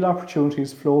coast, the real opportunity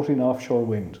is floating offshore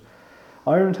wind.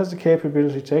 Ireland has the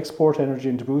capability to export energy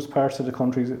into boost parts of the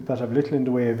country that have little in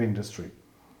the way of industry.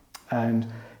 And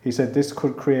he said this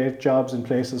could create jobs in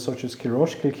places such as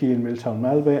Kilrush, Kilkee and Milltown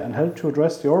Malbay, and help to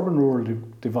address the urban-rural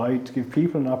divide to give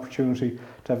people an opportunity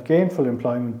to have gainful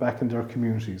employment back in their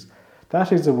communities.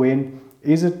 That is a win.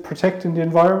 Is it protecting the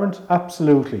environment?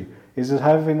 Absolutely. Is it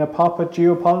having a pop at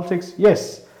geopolitics?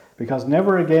 Yes, because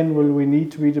never again will we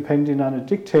need to be depending on a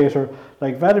dictator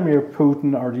like Vladimir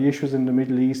Putin or the issues in the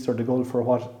Middle East or the Gulf or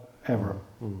whatever.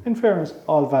 In fairness,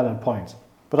 all valid points.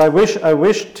 But I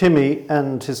wish Timmy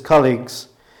and his colleagues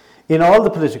in all the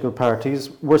political parties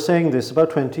were saying this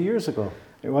about 20 years ago.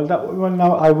 Well,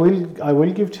 now I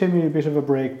will give Timmy a bit of a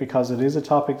break, because it is a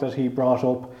topic that he brought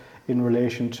up in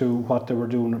relation to what they were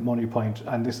doing at Moneypoint,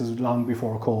 and this is long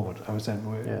before COVID, I was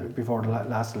saying, before the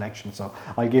last election, so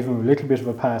I give him a little bit of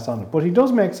a pass on it. But he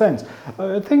does make sense.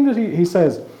 A thing that he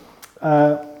says,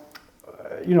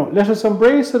 let us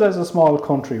embrace it as a small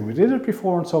country. We did it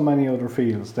before in so many other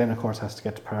fields. Then, of course, has to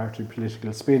get the party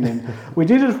political spin in. We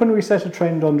did it when we set a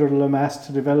trend under the Lemass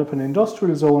to develop an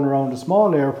industrial zone around a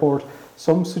small airport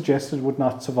some suggested would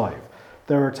not survive.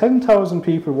 There are 10,000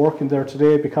 people working there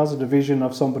today because of the vision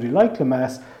of somebody like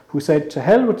Lemass, who said, to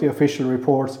hell with the official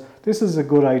reports, this is a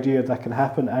good idea that can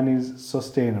happen and is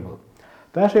sustainable.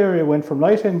 That area went from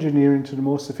light engineering to the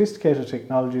most sophisticated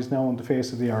technologies now on the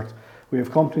face of the earth. We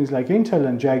have companies like Intel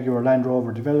and Jaguar Land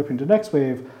Rover developing the next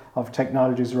wave of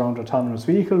technologies around autonomous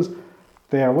vehicles.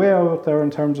 They are way out there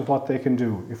in terms of what they can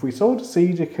do. If we sow the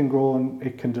seed, it can grow and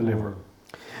it can deliver.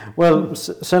 Well,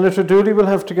 Senator Dooley will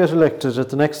have to get elected at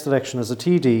the next election as a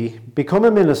TD, become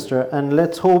a minister, and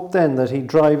let's hope then that he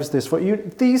drives this.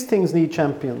 These things need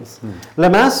champions.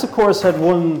 Lemass, of course, had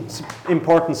one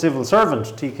important civil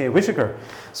servant, T.K. Whitaker.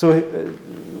 So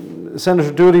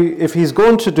Senator Dooley, if he's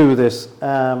going to do this,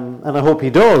 and I hope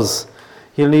he does,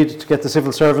 he'll need to get the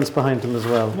civil servants behind him as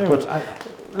well. Yeah,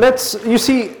 but you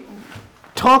see,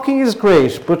 talking is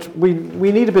great, but we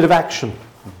need a bit of action.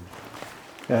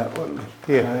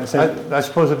 I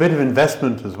suppose a bit of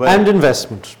investment as well. And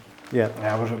investment, yeah,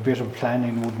 but a bit of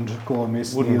planning wouldn't go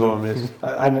amiss.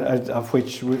 And of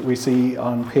which we see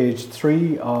on page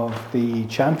 3 of the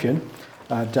Champion,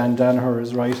 Dan Danaher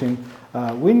is writing,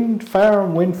 wind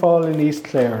farm windfall in East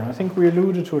Clare. And I think we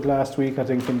alluded to it last week. I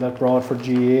think in that Broadford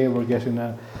GA we're getting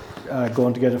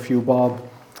going to get a few bob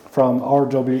from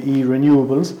RWE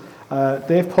Renewables.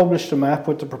 They've published a map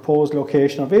with the proposed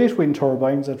location of 8 wind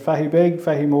turbines at Fahibeg,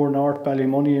 Fahimore North,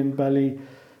 Ballymoney and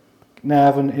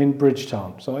Ballynavan in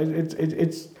Bridgetown. So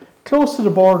it's close to the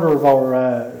border of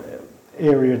our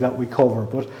area that we cover,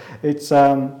 but it's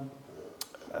a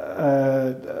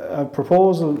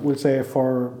proposal, we'll say,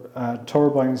 for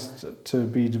turbines to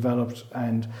be developed,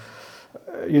 and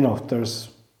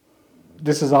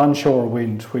this is onshore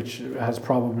wind, which has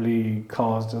probably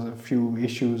caused a few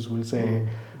issues, we'll say.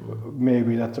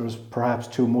 Maybe that there's perhaps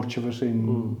too much of it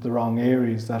in the wrong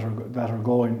areas that are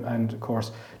going, and of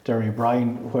course Derry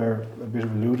Bryan, where a bit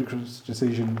of a ludicrous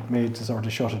decision made to sort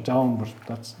of shut it down, but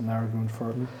that's an argument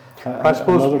for I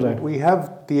suppose another day. We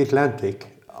have the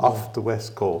Atlantic off the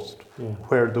west coast,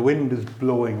 where the wind is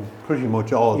blowing pretty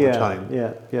much all the time.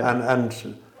 And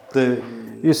the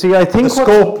you see, I think the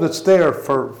scope that's there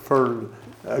for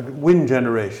wind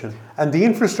generation, and the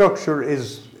infrastructure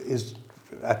is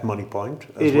at Moneypoint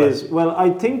as it is. Well,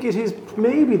 I think it is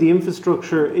maybe the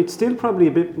infrastructure. It's still probably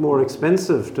a bit more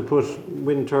expensive to put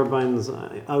wind turbines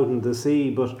out in the sea,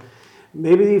 but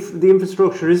maybe the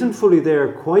infrastructure isn't fully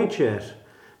there quite yet.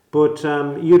 But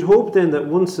you'd hope then that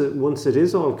once it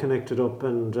is all connected up,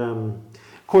 and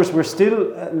of course we're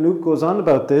still, Luke goes on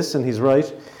about this, and he's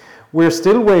right, we're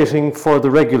still waiting for the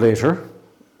regulator,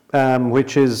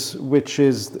 which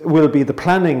will be the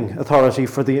planning authority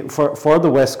for the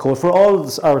West Coast, for all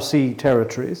our sea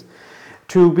territories,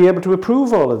 to be able to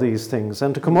approve all of these things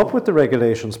and to come up with the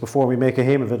regulations before we make a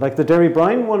game of it. Like the Derry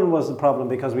Bryan one was the problem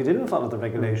because we didn't follow the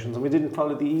regulations and we didn't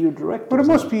follow the EU directives. But it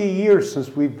must be a year since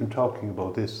we've been talking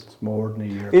about this. It's more than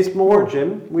a year. It's more,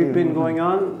 Jim. We've been going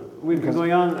on. We've been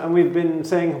going on, and we've been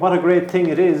saying what a great thing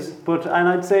it is. And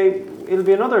I'd say it'll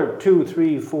be another 2,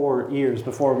 3, 4 years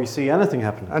before we see anything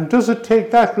happening. And does it take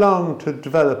that long to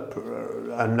develop?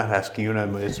 I'm not asking you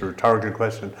now; it's a rhetorical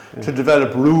question. To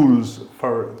develop rules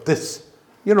for this,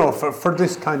 for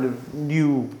this kind of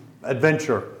new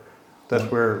adventure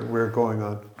that we're going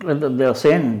on. Well, they're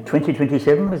saying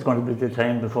 2027 is going to be the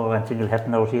time before anything will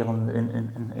happen out here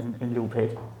in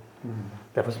Loophead.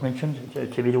 That was mentioned.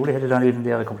 Jimmy Dooley had it on even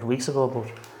there a couple of weeks ago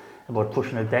about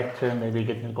pushing it back to maybe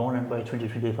getting it going in by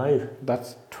 2025.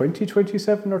 That's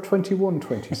 2027 or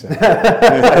 2127?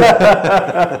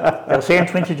 They're saying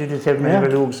 2027,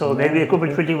 Luke, so maybe it could be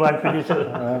 21,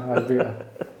 27.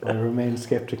 I remain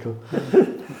sceptical.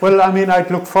 Well, I mean, I'd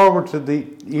look forward to the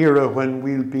era when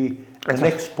we'll be an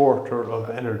exporter of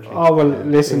energy. Oh, well,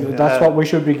 listen, that's what we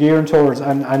should be gearing towards.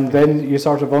 And then you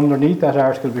sort of underneath that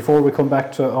article, before we come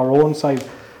back to our own side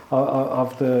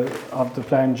of the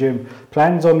plan, Jim,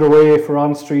 plans underway for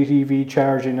on-street EV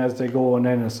charging as they go on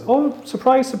Ennis. Oh,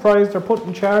 surprise, surprise, they're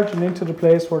putting charging into the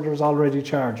place where there's already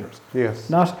chargers. Yes.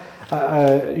 Not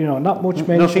much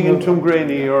mention. Nothing in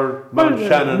Toongraney or Mount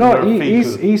Shannon or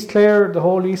Feakle. East Clare, the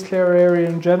whole East Clare area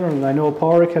in general. And I know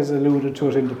Pádraig has alluded to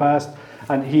it in the past.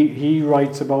 And he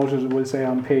writes about it, we'll say,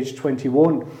 on page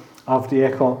 21 of the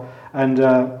Echo. And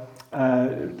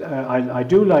I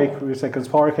do like, because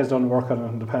Pádraig has done work on it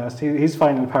in the past, his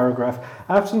final paragraph: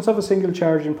 absence of a single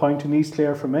charging point in East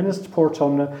Clare from Ennis to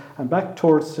Portumna and back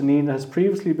towards Tanina has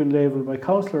previously been labelled by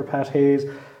Councillor Pat Hayes,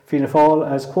 Fianna Fáil,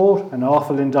 as, quote, an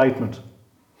awful indictment.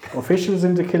 Officials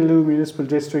in the Killaloe Municipal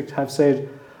District have said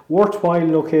worthwhile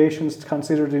locations to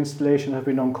consider the installation have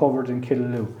been uncovered in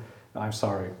Killaloe. I'm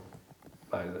sorry,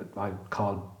 I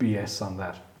call BS on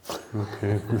that.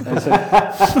 Okay. I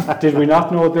said, did we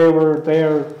not know they were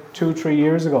there 2-3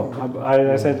 years ago?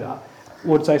 I said,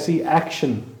 once I see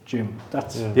action, Jim,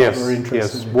 that's what we're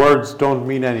interested in. Words don't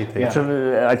mean anything. Yeah.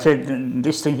 So, I'd say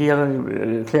this thing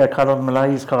here, Clare Colin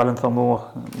Malay is calling for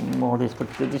more of this, but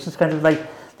this is kind of like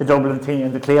the Dublin thing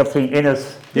and the Clare thing in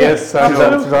us. Yes, I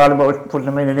know. It's all about putting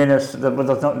them in us, but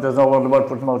there's no word about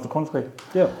putting them out of the country.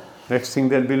 Yeah. Next thing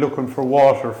they'll be looking for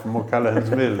water from O'Callaghan's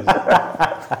Mills.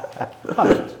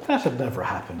 That had never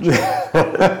happened.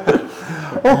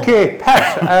 Okay,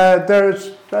 Pat,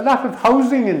 there's a lot of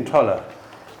housing in Tulla.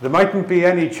 There mightn't be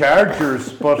any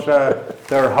chargers, but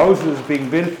there are houses being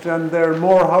built and there are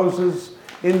more houses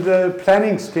in the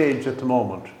planning stage at the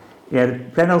moment. Yeah, the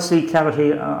plan will see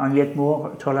clarity on yet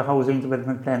more Tulla housing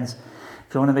development plans.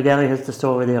 Fiona McGarry has the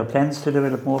story there. Plans to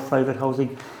develop more private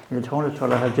housing in the town of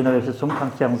Tulla have generated some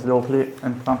concerns locally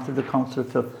and prompted the council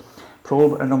to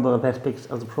probe a number of aspects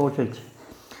of the project.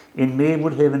 In May,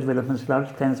 Woodhaven Developments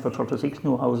lodged plans for 36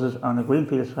 new houses on a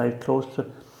greenfield site close to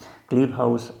Glebe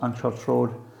House on Church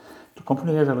Road. The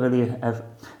company has already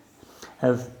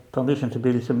have permission to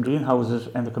build 17 houses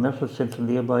and a commercial centre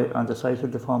nearby on the site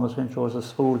of the former St.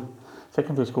 Joseph's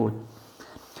secondary school.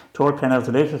 Tour plan of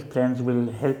the latest plans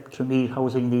will help to meet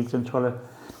housing needs in Tulla,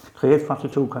 create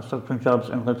 42 construction jobs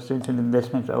and represent an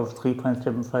investment of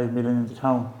 3.75 million in the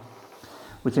town.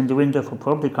 Within the window for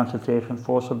public consultation,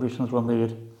 4 submissions were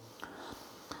made.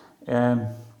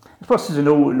 Of course, there's a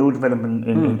new development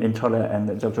in Tulla, and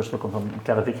they're just looking for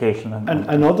clarification. And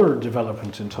another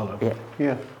development in Tulla.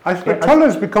 Yeah. I suppose Tulla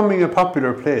is becoming a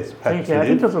popular place, Pat. I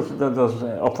think there's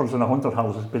upwards of 100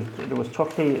 houses built. There was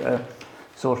 30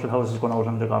 social houses going out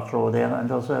on the Goth Road there, and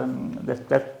there's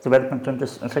that development in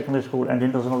this secondary school, and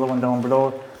then there's another one down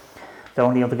below,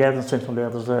 down near the garden centre there.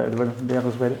 There's a development there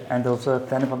as well, and there's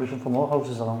planning permission for more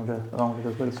houses around it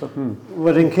as well. So.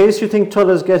 But in case you think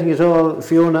Tulla's getting it all,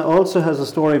 Fiona also has a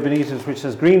story beneath it which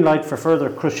says green light for further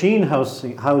Crusheen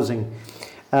housing.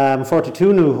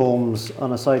 42 new homes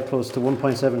on a site close to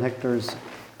 1.7 hectares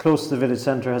close to the village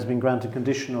centre has been granted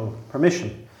conditional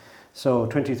permission. So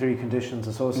 23 conditions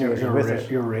associated with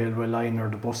it. Your railway line or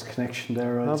the bus connection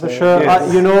there. Oh, for sure.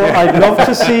 Yes.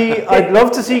 I'd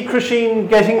love to see Crusheen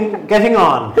getting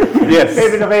on. Yes.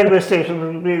 Maybe the railway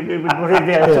station we would put in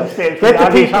there at some stage.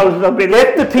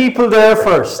 Get the people there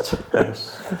first.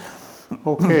 Yes.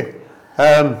 Okay.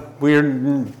 We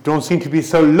don't seem to be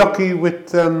so lucky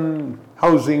with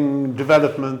housing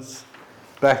developments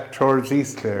back towards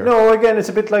East Clare. No, again, it's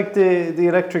a bit like the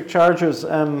electric chargers.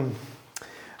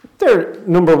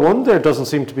 Number one, there doesn't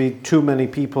seem to be too many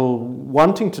people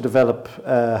wanting to develop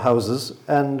houses,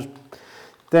 and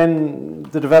then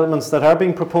the developments that are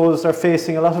being proposed are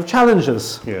facing a lot of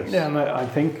challenges. Yes. Yeah, and I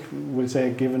think we'll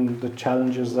say, given the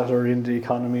challenges that are in the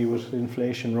economy with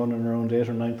inflation running around 8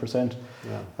 or 9%,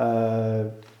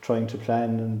 trying to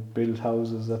plan and build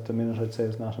houses at the minute, I'd say,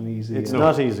 is not an easy. It's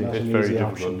not easy. It's very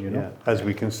difficult, as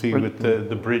we can see with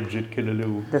the bridge at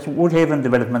Killaloe. That's Woodhaven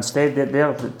Developments. They're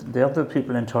the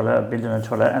people in Tulla building in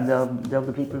Tulla, and they're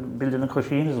the people building in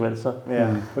Crusheen as well. So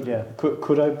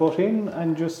Could I butt in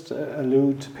and just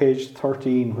allude to page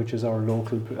 13, which is our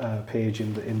local page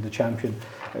in the Champion,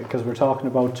 because we're talking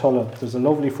about Tulla. There's a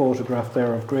lovely photograph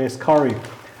there of Grace Corrie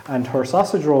and her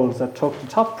sausage rolls that took the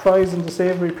top prize in the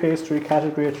savoury pastry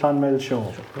category at Clonmel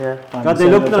Show. Yeah. God, they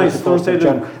look nice, don't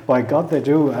they? By God, they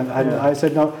do. And I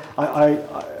said, no,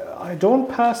 I don't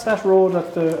pass that road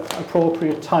at the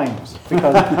appropriate times,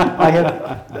 because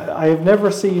I have never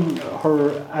seen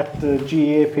her at the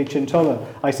GA pitch in Tulla.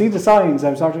 I see the signs.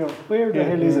 I'm sort of, where the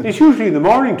hell is it? It's usually in the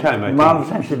morning time, I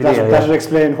think. That would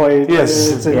explain why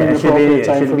it's an inappropriate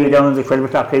time for me. It should be down in the 12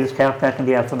 o'clock Hills car park in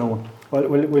the afternoon. Well,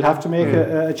 we'll have to make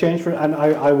a change for it, and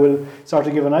I will sort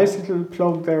of give a nice little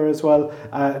plug there as well.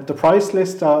 The price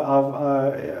list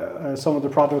of some of the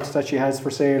products that she has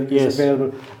for sale is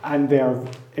available, and they are,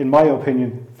 in my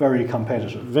opinion, very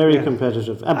competitive. Very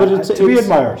competitive. But it's to be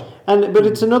admired. But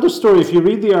it's another story. If you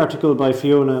read the article by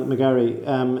Fiona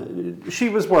McGarry, she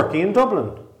was working in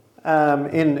Dublin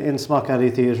in Smock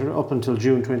Alley Theatre up until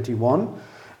June 21.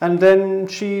 And then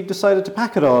she decided to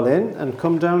pack it all in and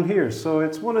come down here. So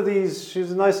it's one of these,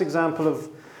 she's a nice example of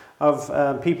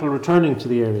of people returning to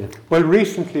the area? Well,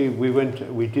 recently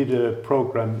we did a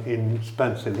programme in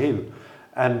Spancil Hill,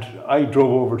 and I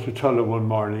drove over to Tulla one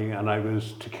morning, and I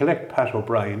was to collect Pat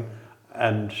O'Brien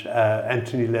and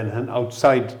Anthony Lenihan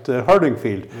outside the hurling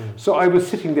field. So I was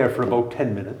sitting there for about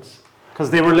 10 minutes. Because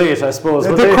they were late, I suppose.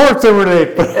 Of course they were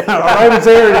late, but I was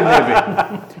early maybe.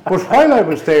 But while I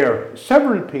was there,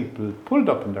 several people pulled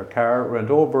up in their car, went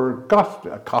over, got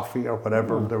a coffee or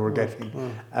whatever they were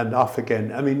getting, and off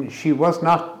again. I mean, she was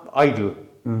not idle.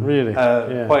 Really?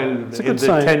 While It's a in good the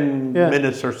sign. 10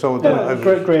 minutes or so that I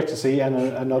was, Great to see, and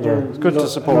another. It's good to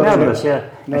support. Marvellous, yeah.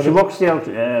 And she works out,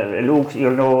 Luke, you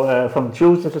know, from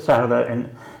Tuesday to Saturday and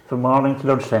from morning to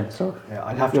lunchtime. So Yeah,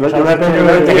 I'd have to. you'll have to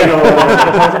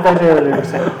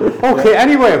okay,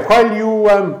 anyway, while you,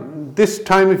 this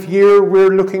time of year,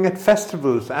 we're looking at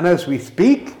festivals, and as we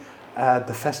speak,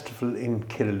 the festival in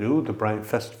Killaloe, the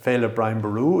Féile Brian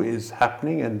Boru, is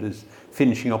happening and is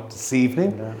finishing up this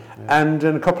evening. And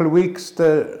in a couple of weeks,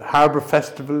 the Harbour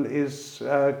Festival is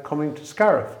coming to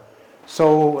Scariff.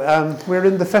 So we're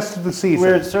in the festival season.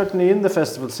 We're certainly in the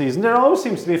festival season. There always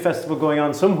seems to be a festival going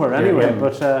on somewhere anyway.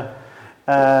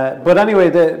 But anyway,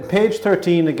 the page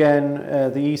 13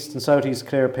 again, the East and Southeast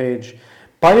Clare page,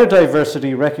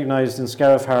 biodiversity recognised in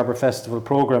Scariff Harbour Festival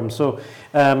programme. So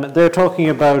they're talking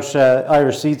about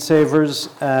Irish Seed Savers,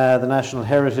 the National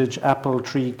Heritage Apple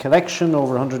Tree Collection,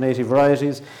 over 180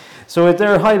 varieties. So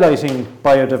they're highlighting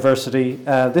biodiversity.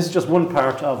 This is just one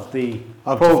part of the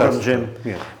programme, Jim.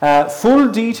 Yeah. Full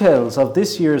details of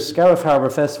this year's Scariff Harbour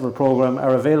Festival programme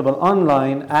are available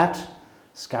online at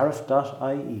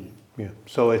scariff.ie. Yeah.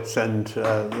 So it's a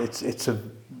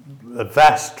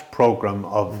vast programme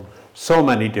of so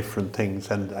many different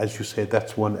things, and as you say,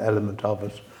 that's one element of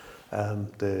it.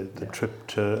 The trip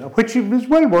to, which is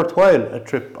well worthwhile, a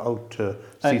trip out to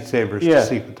Seed Savers to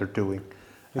see what they're doing.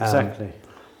 Exactly.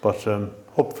 But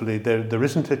hopefully there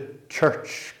isn't a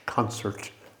church concert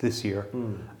this year.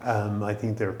 I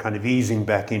think they're kind of easing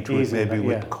back into it, maybe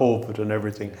with COVID and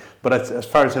everything. But as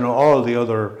far as all the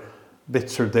other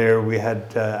bits are there. We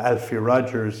had Alfie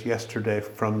Rogers yesterday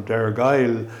from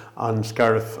Derrygyle on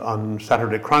Scariff on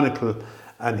Saturday Chronicle,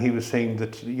 and he was saying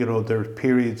that there are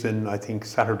periods in, I think,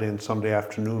 Saturday and Sunday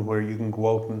afternoon where you can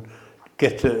go out and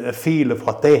get a feel of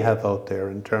what they have out there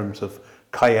in terms of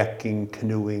kayaking,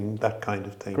 canoeing, that kind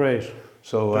of thing. Great.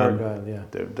 So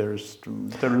there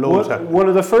are loads happening. One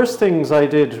of the first things I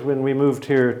did when we moved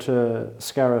here to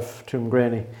Scariff,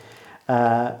 Toomgraney.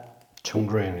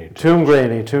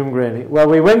 Toomgraney. Well,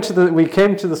 we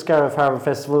came to the Scariff Harbour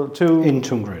Festival in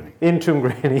Toomgraney. In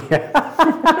Toomgraney, yeah.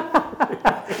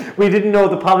 We didn't know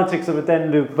the politics of it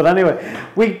then, Luke. But anyway,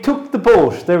 we took the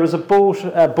boat. There was a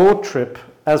boat trip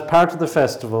as part of the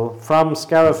festival from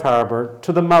Scariff Harbour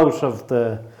to the mouth of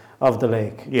the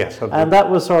lake. Yes. And that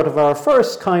was sort of our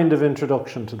first kind of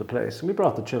introduction to the place. And we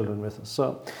brought the children with us.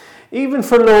 So even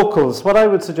for locals, what I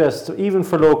would suggest, even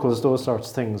for locals, those sorts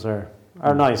of things are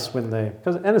nice when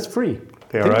and it's free.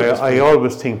 I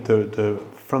always think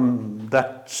from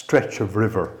that stretch of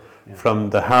river,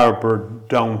 from the harbour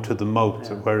down to the mouth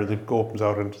where it opens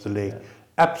out into the lake,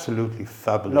 absolutely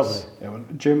fabulous. Lovely. Yeah, well,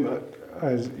 Jim,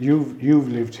 as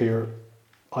you've lived here,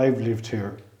 I've lived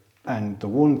here, and the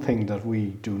one thing that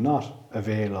we do not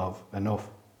avail of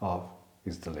enough of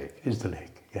is the lake.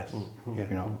 Yes.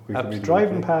 Yeah. We're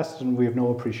driving past it and we have no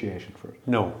appreciation for it.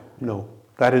 No.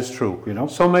 That is true.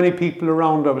 So many people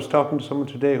around. I was talking to someone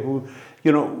today who,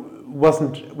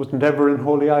 wasn't ever in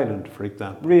Holy Island, for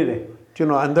example. Really?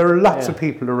 And there are lots of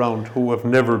people around who have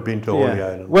never been to Holy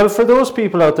Island. Well, for those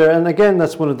people out there, and again,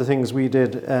 that's one of the things we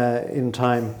did in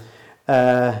time.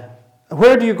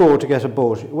 Where do you go to get a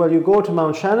boat? Well, you go to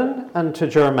Mount Shannon and to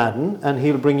Germadden, and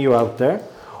he'll bring you out there.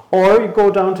 Or you go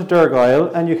down to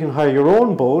Derrygyle and you can hire your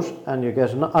own boat, and you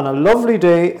get on a lovely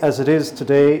day as it is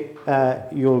today.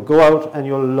 You'll go out and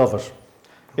you'll love it.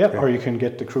 Yeah, or you can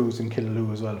get the cruise in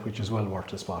Killaloe as well, which is well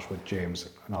worth a spot with James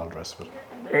and all the rest of it.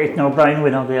 Aidan O'Brien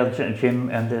winner there, Jim,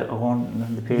 and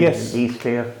the page in East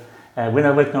Clare.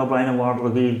 Winner of Aidan O'Brien Award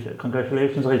revealed.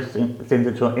 Congratulations are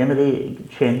extended to Emily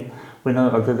Chen, winner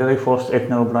of the very first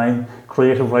Aidan O'Brien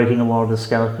Creative Writing Award at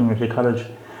Scariff Community College.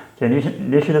 The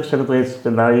initiative celebrates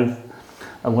the life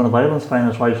of one of Ireland's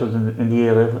finest writers in the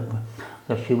area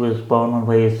that she was born and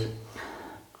raised.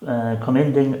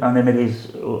 Commending on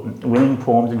Emily's winning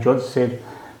poem, the judge said,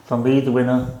 "For me, the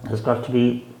winner has got to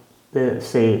be the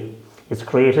say. It's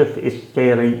creative, it's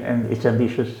daring, and it's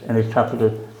ambitious, and it's topical.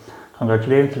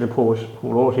 Congratulations to the poet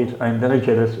who wrote it. I'm very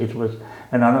jealous. It was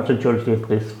an honour to judge the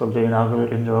piece for the inaugural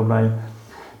Aidan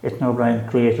O'Brien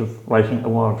Creative Writing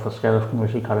Award for Scariff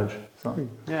Community College." So,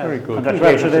 Yeah. Very good.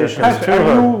 Congratulations Pat, to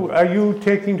her. are you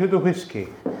taking to the whiskey?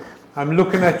 I'm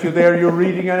looking at you there. You're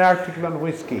reading an article on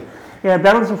whiskey. yeah,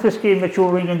 barrels of whiskey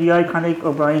maturing in the iconic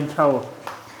O'Brien Tower.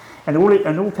 And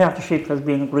a new partnership has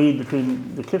been agreed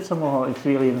between the Cliffs of Moher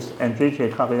Experience and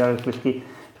JJ Corrie Irish Whiskey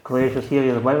to create a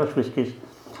series of Irish whiskies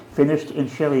finished in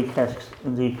sherry casks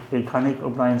in the iconic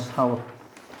O'Brien's Tower.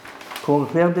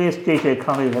 Clare-based JJ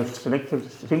Corrie have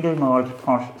selected single malt,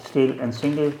 pot, still and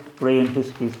single grain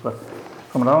whiskies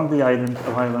from around the island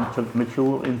of Ireland to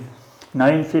mature in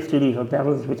 950 litre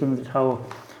barrels within the tower,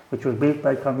 which was built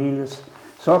by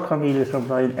Sir Cornelius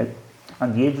O'Brien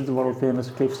on the edge of the world famous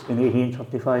cliffs in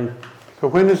 1835. So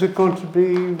when is it going to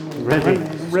be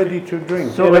ready to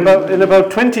drink? So in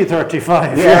about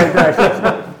 2035.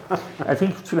 Yeah, I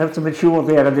think it will have to mature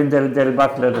there and then they'll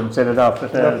bottle it and sell it off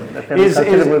at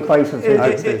considerable prices.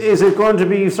 Is it going to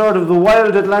be sort of the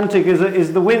wild Atlantic?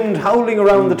 Is the wind howling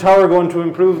around the tower going to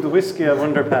improve the whiskey, I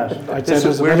wonder, Pat? I'd say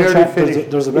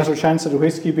there's a better chance of the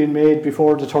whiskey being made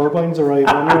before the turbines arrive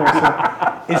anyway.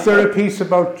 So. Is there a piece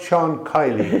about Sean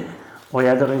Kiley, Oh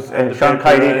yeah, there is Sean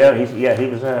Kiley there. He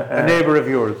was a neighbour of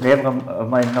yours? Neighbour of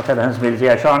mine, not Helen's Mills.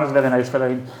 Yeah, Sean is a very nice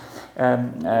fellow.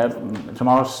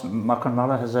 Tomas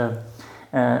McConnell has a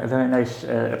very nice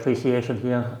appreciation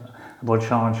here about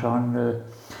Sean. Sean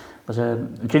was a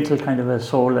gentle kind of a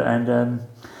soul and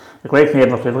a great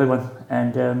neighbour to everyone.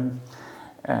 And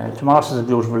Tomas is a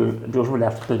beautiful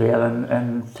article there,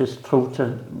 and just true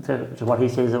to what he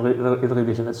says every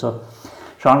bit of it. So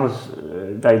Sean was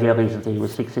died there recently. He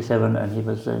was 67, and he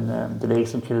was in the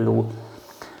lakes in Killaloe,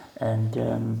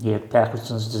 and he had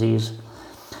Parkinson's disease.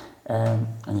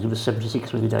 And he was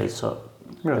 76 when he died, so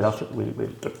we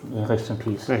rest in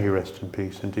peace. May he rest in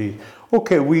peace, indeed.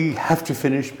 Okay, we have to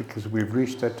finish because we've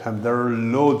reached that time. There are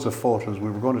loads of photos. We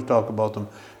were going to talk about them,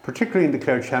 particularly in the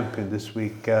Clare Champion this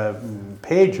week.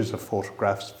 Pages of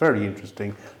photographs, very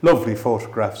interesting. Lovely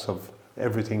photographs of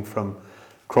everything from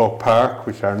Croke Park,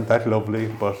 which aren't that lovely,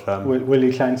 but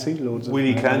Willie Clancy, loads of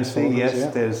Willie Clancy, photos, yes. yeah.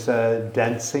 There's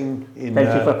dancing in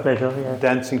Dancing for pleasure, yeah.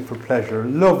 Dancing for Pleasure.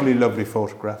 Lovely, lovely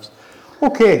photographs.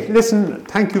 Okay, listen,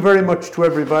 thank you very much to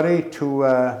everybody. To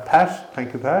Pat,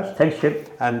 thank you, Pat. Thanks, Jim.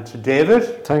 And to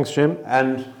David. Thanks, Jim.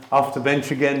 And off the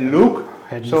bench again, Luke.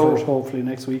 Heading for it hopefully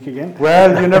next week again.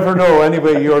 Well, you never know.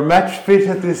 Anyway, you're match fit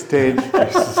at this stage.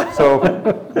 So,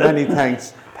 many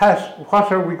thanks. Pat,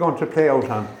 what are we going to play out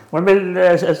on? Well,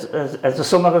 as the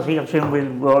summer is here, Jim, we'll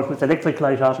roll with Electric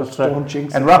Light Orchestra Don't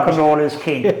jinx and it. Rock and Roll is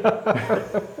King.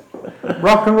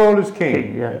 Rock and Roll is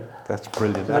King. Yeah. That's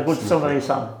brilliant. It's a good Absolutely. summery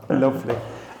song. Lovely.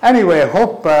 Anyway, I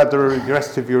hope the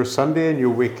rest of your Sunday and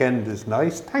your weekend is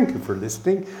nice. Thank you for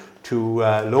listening to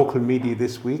Local Media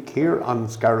this week here on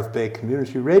Scariff Bay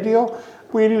Community Radio.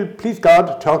 We'll, please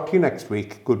God, talk to you next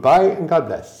week. Goodbye and God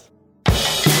bless.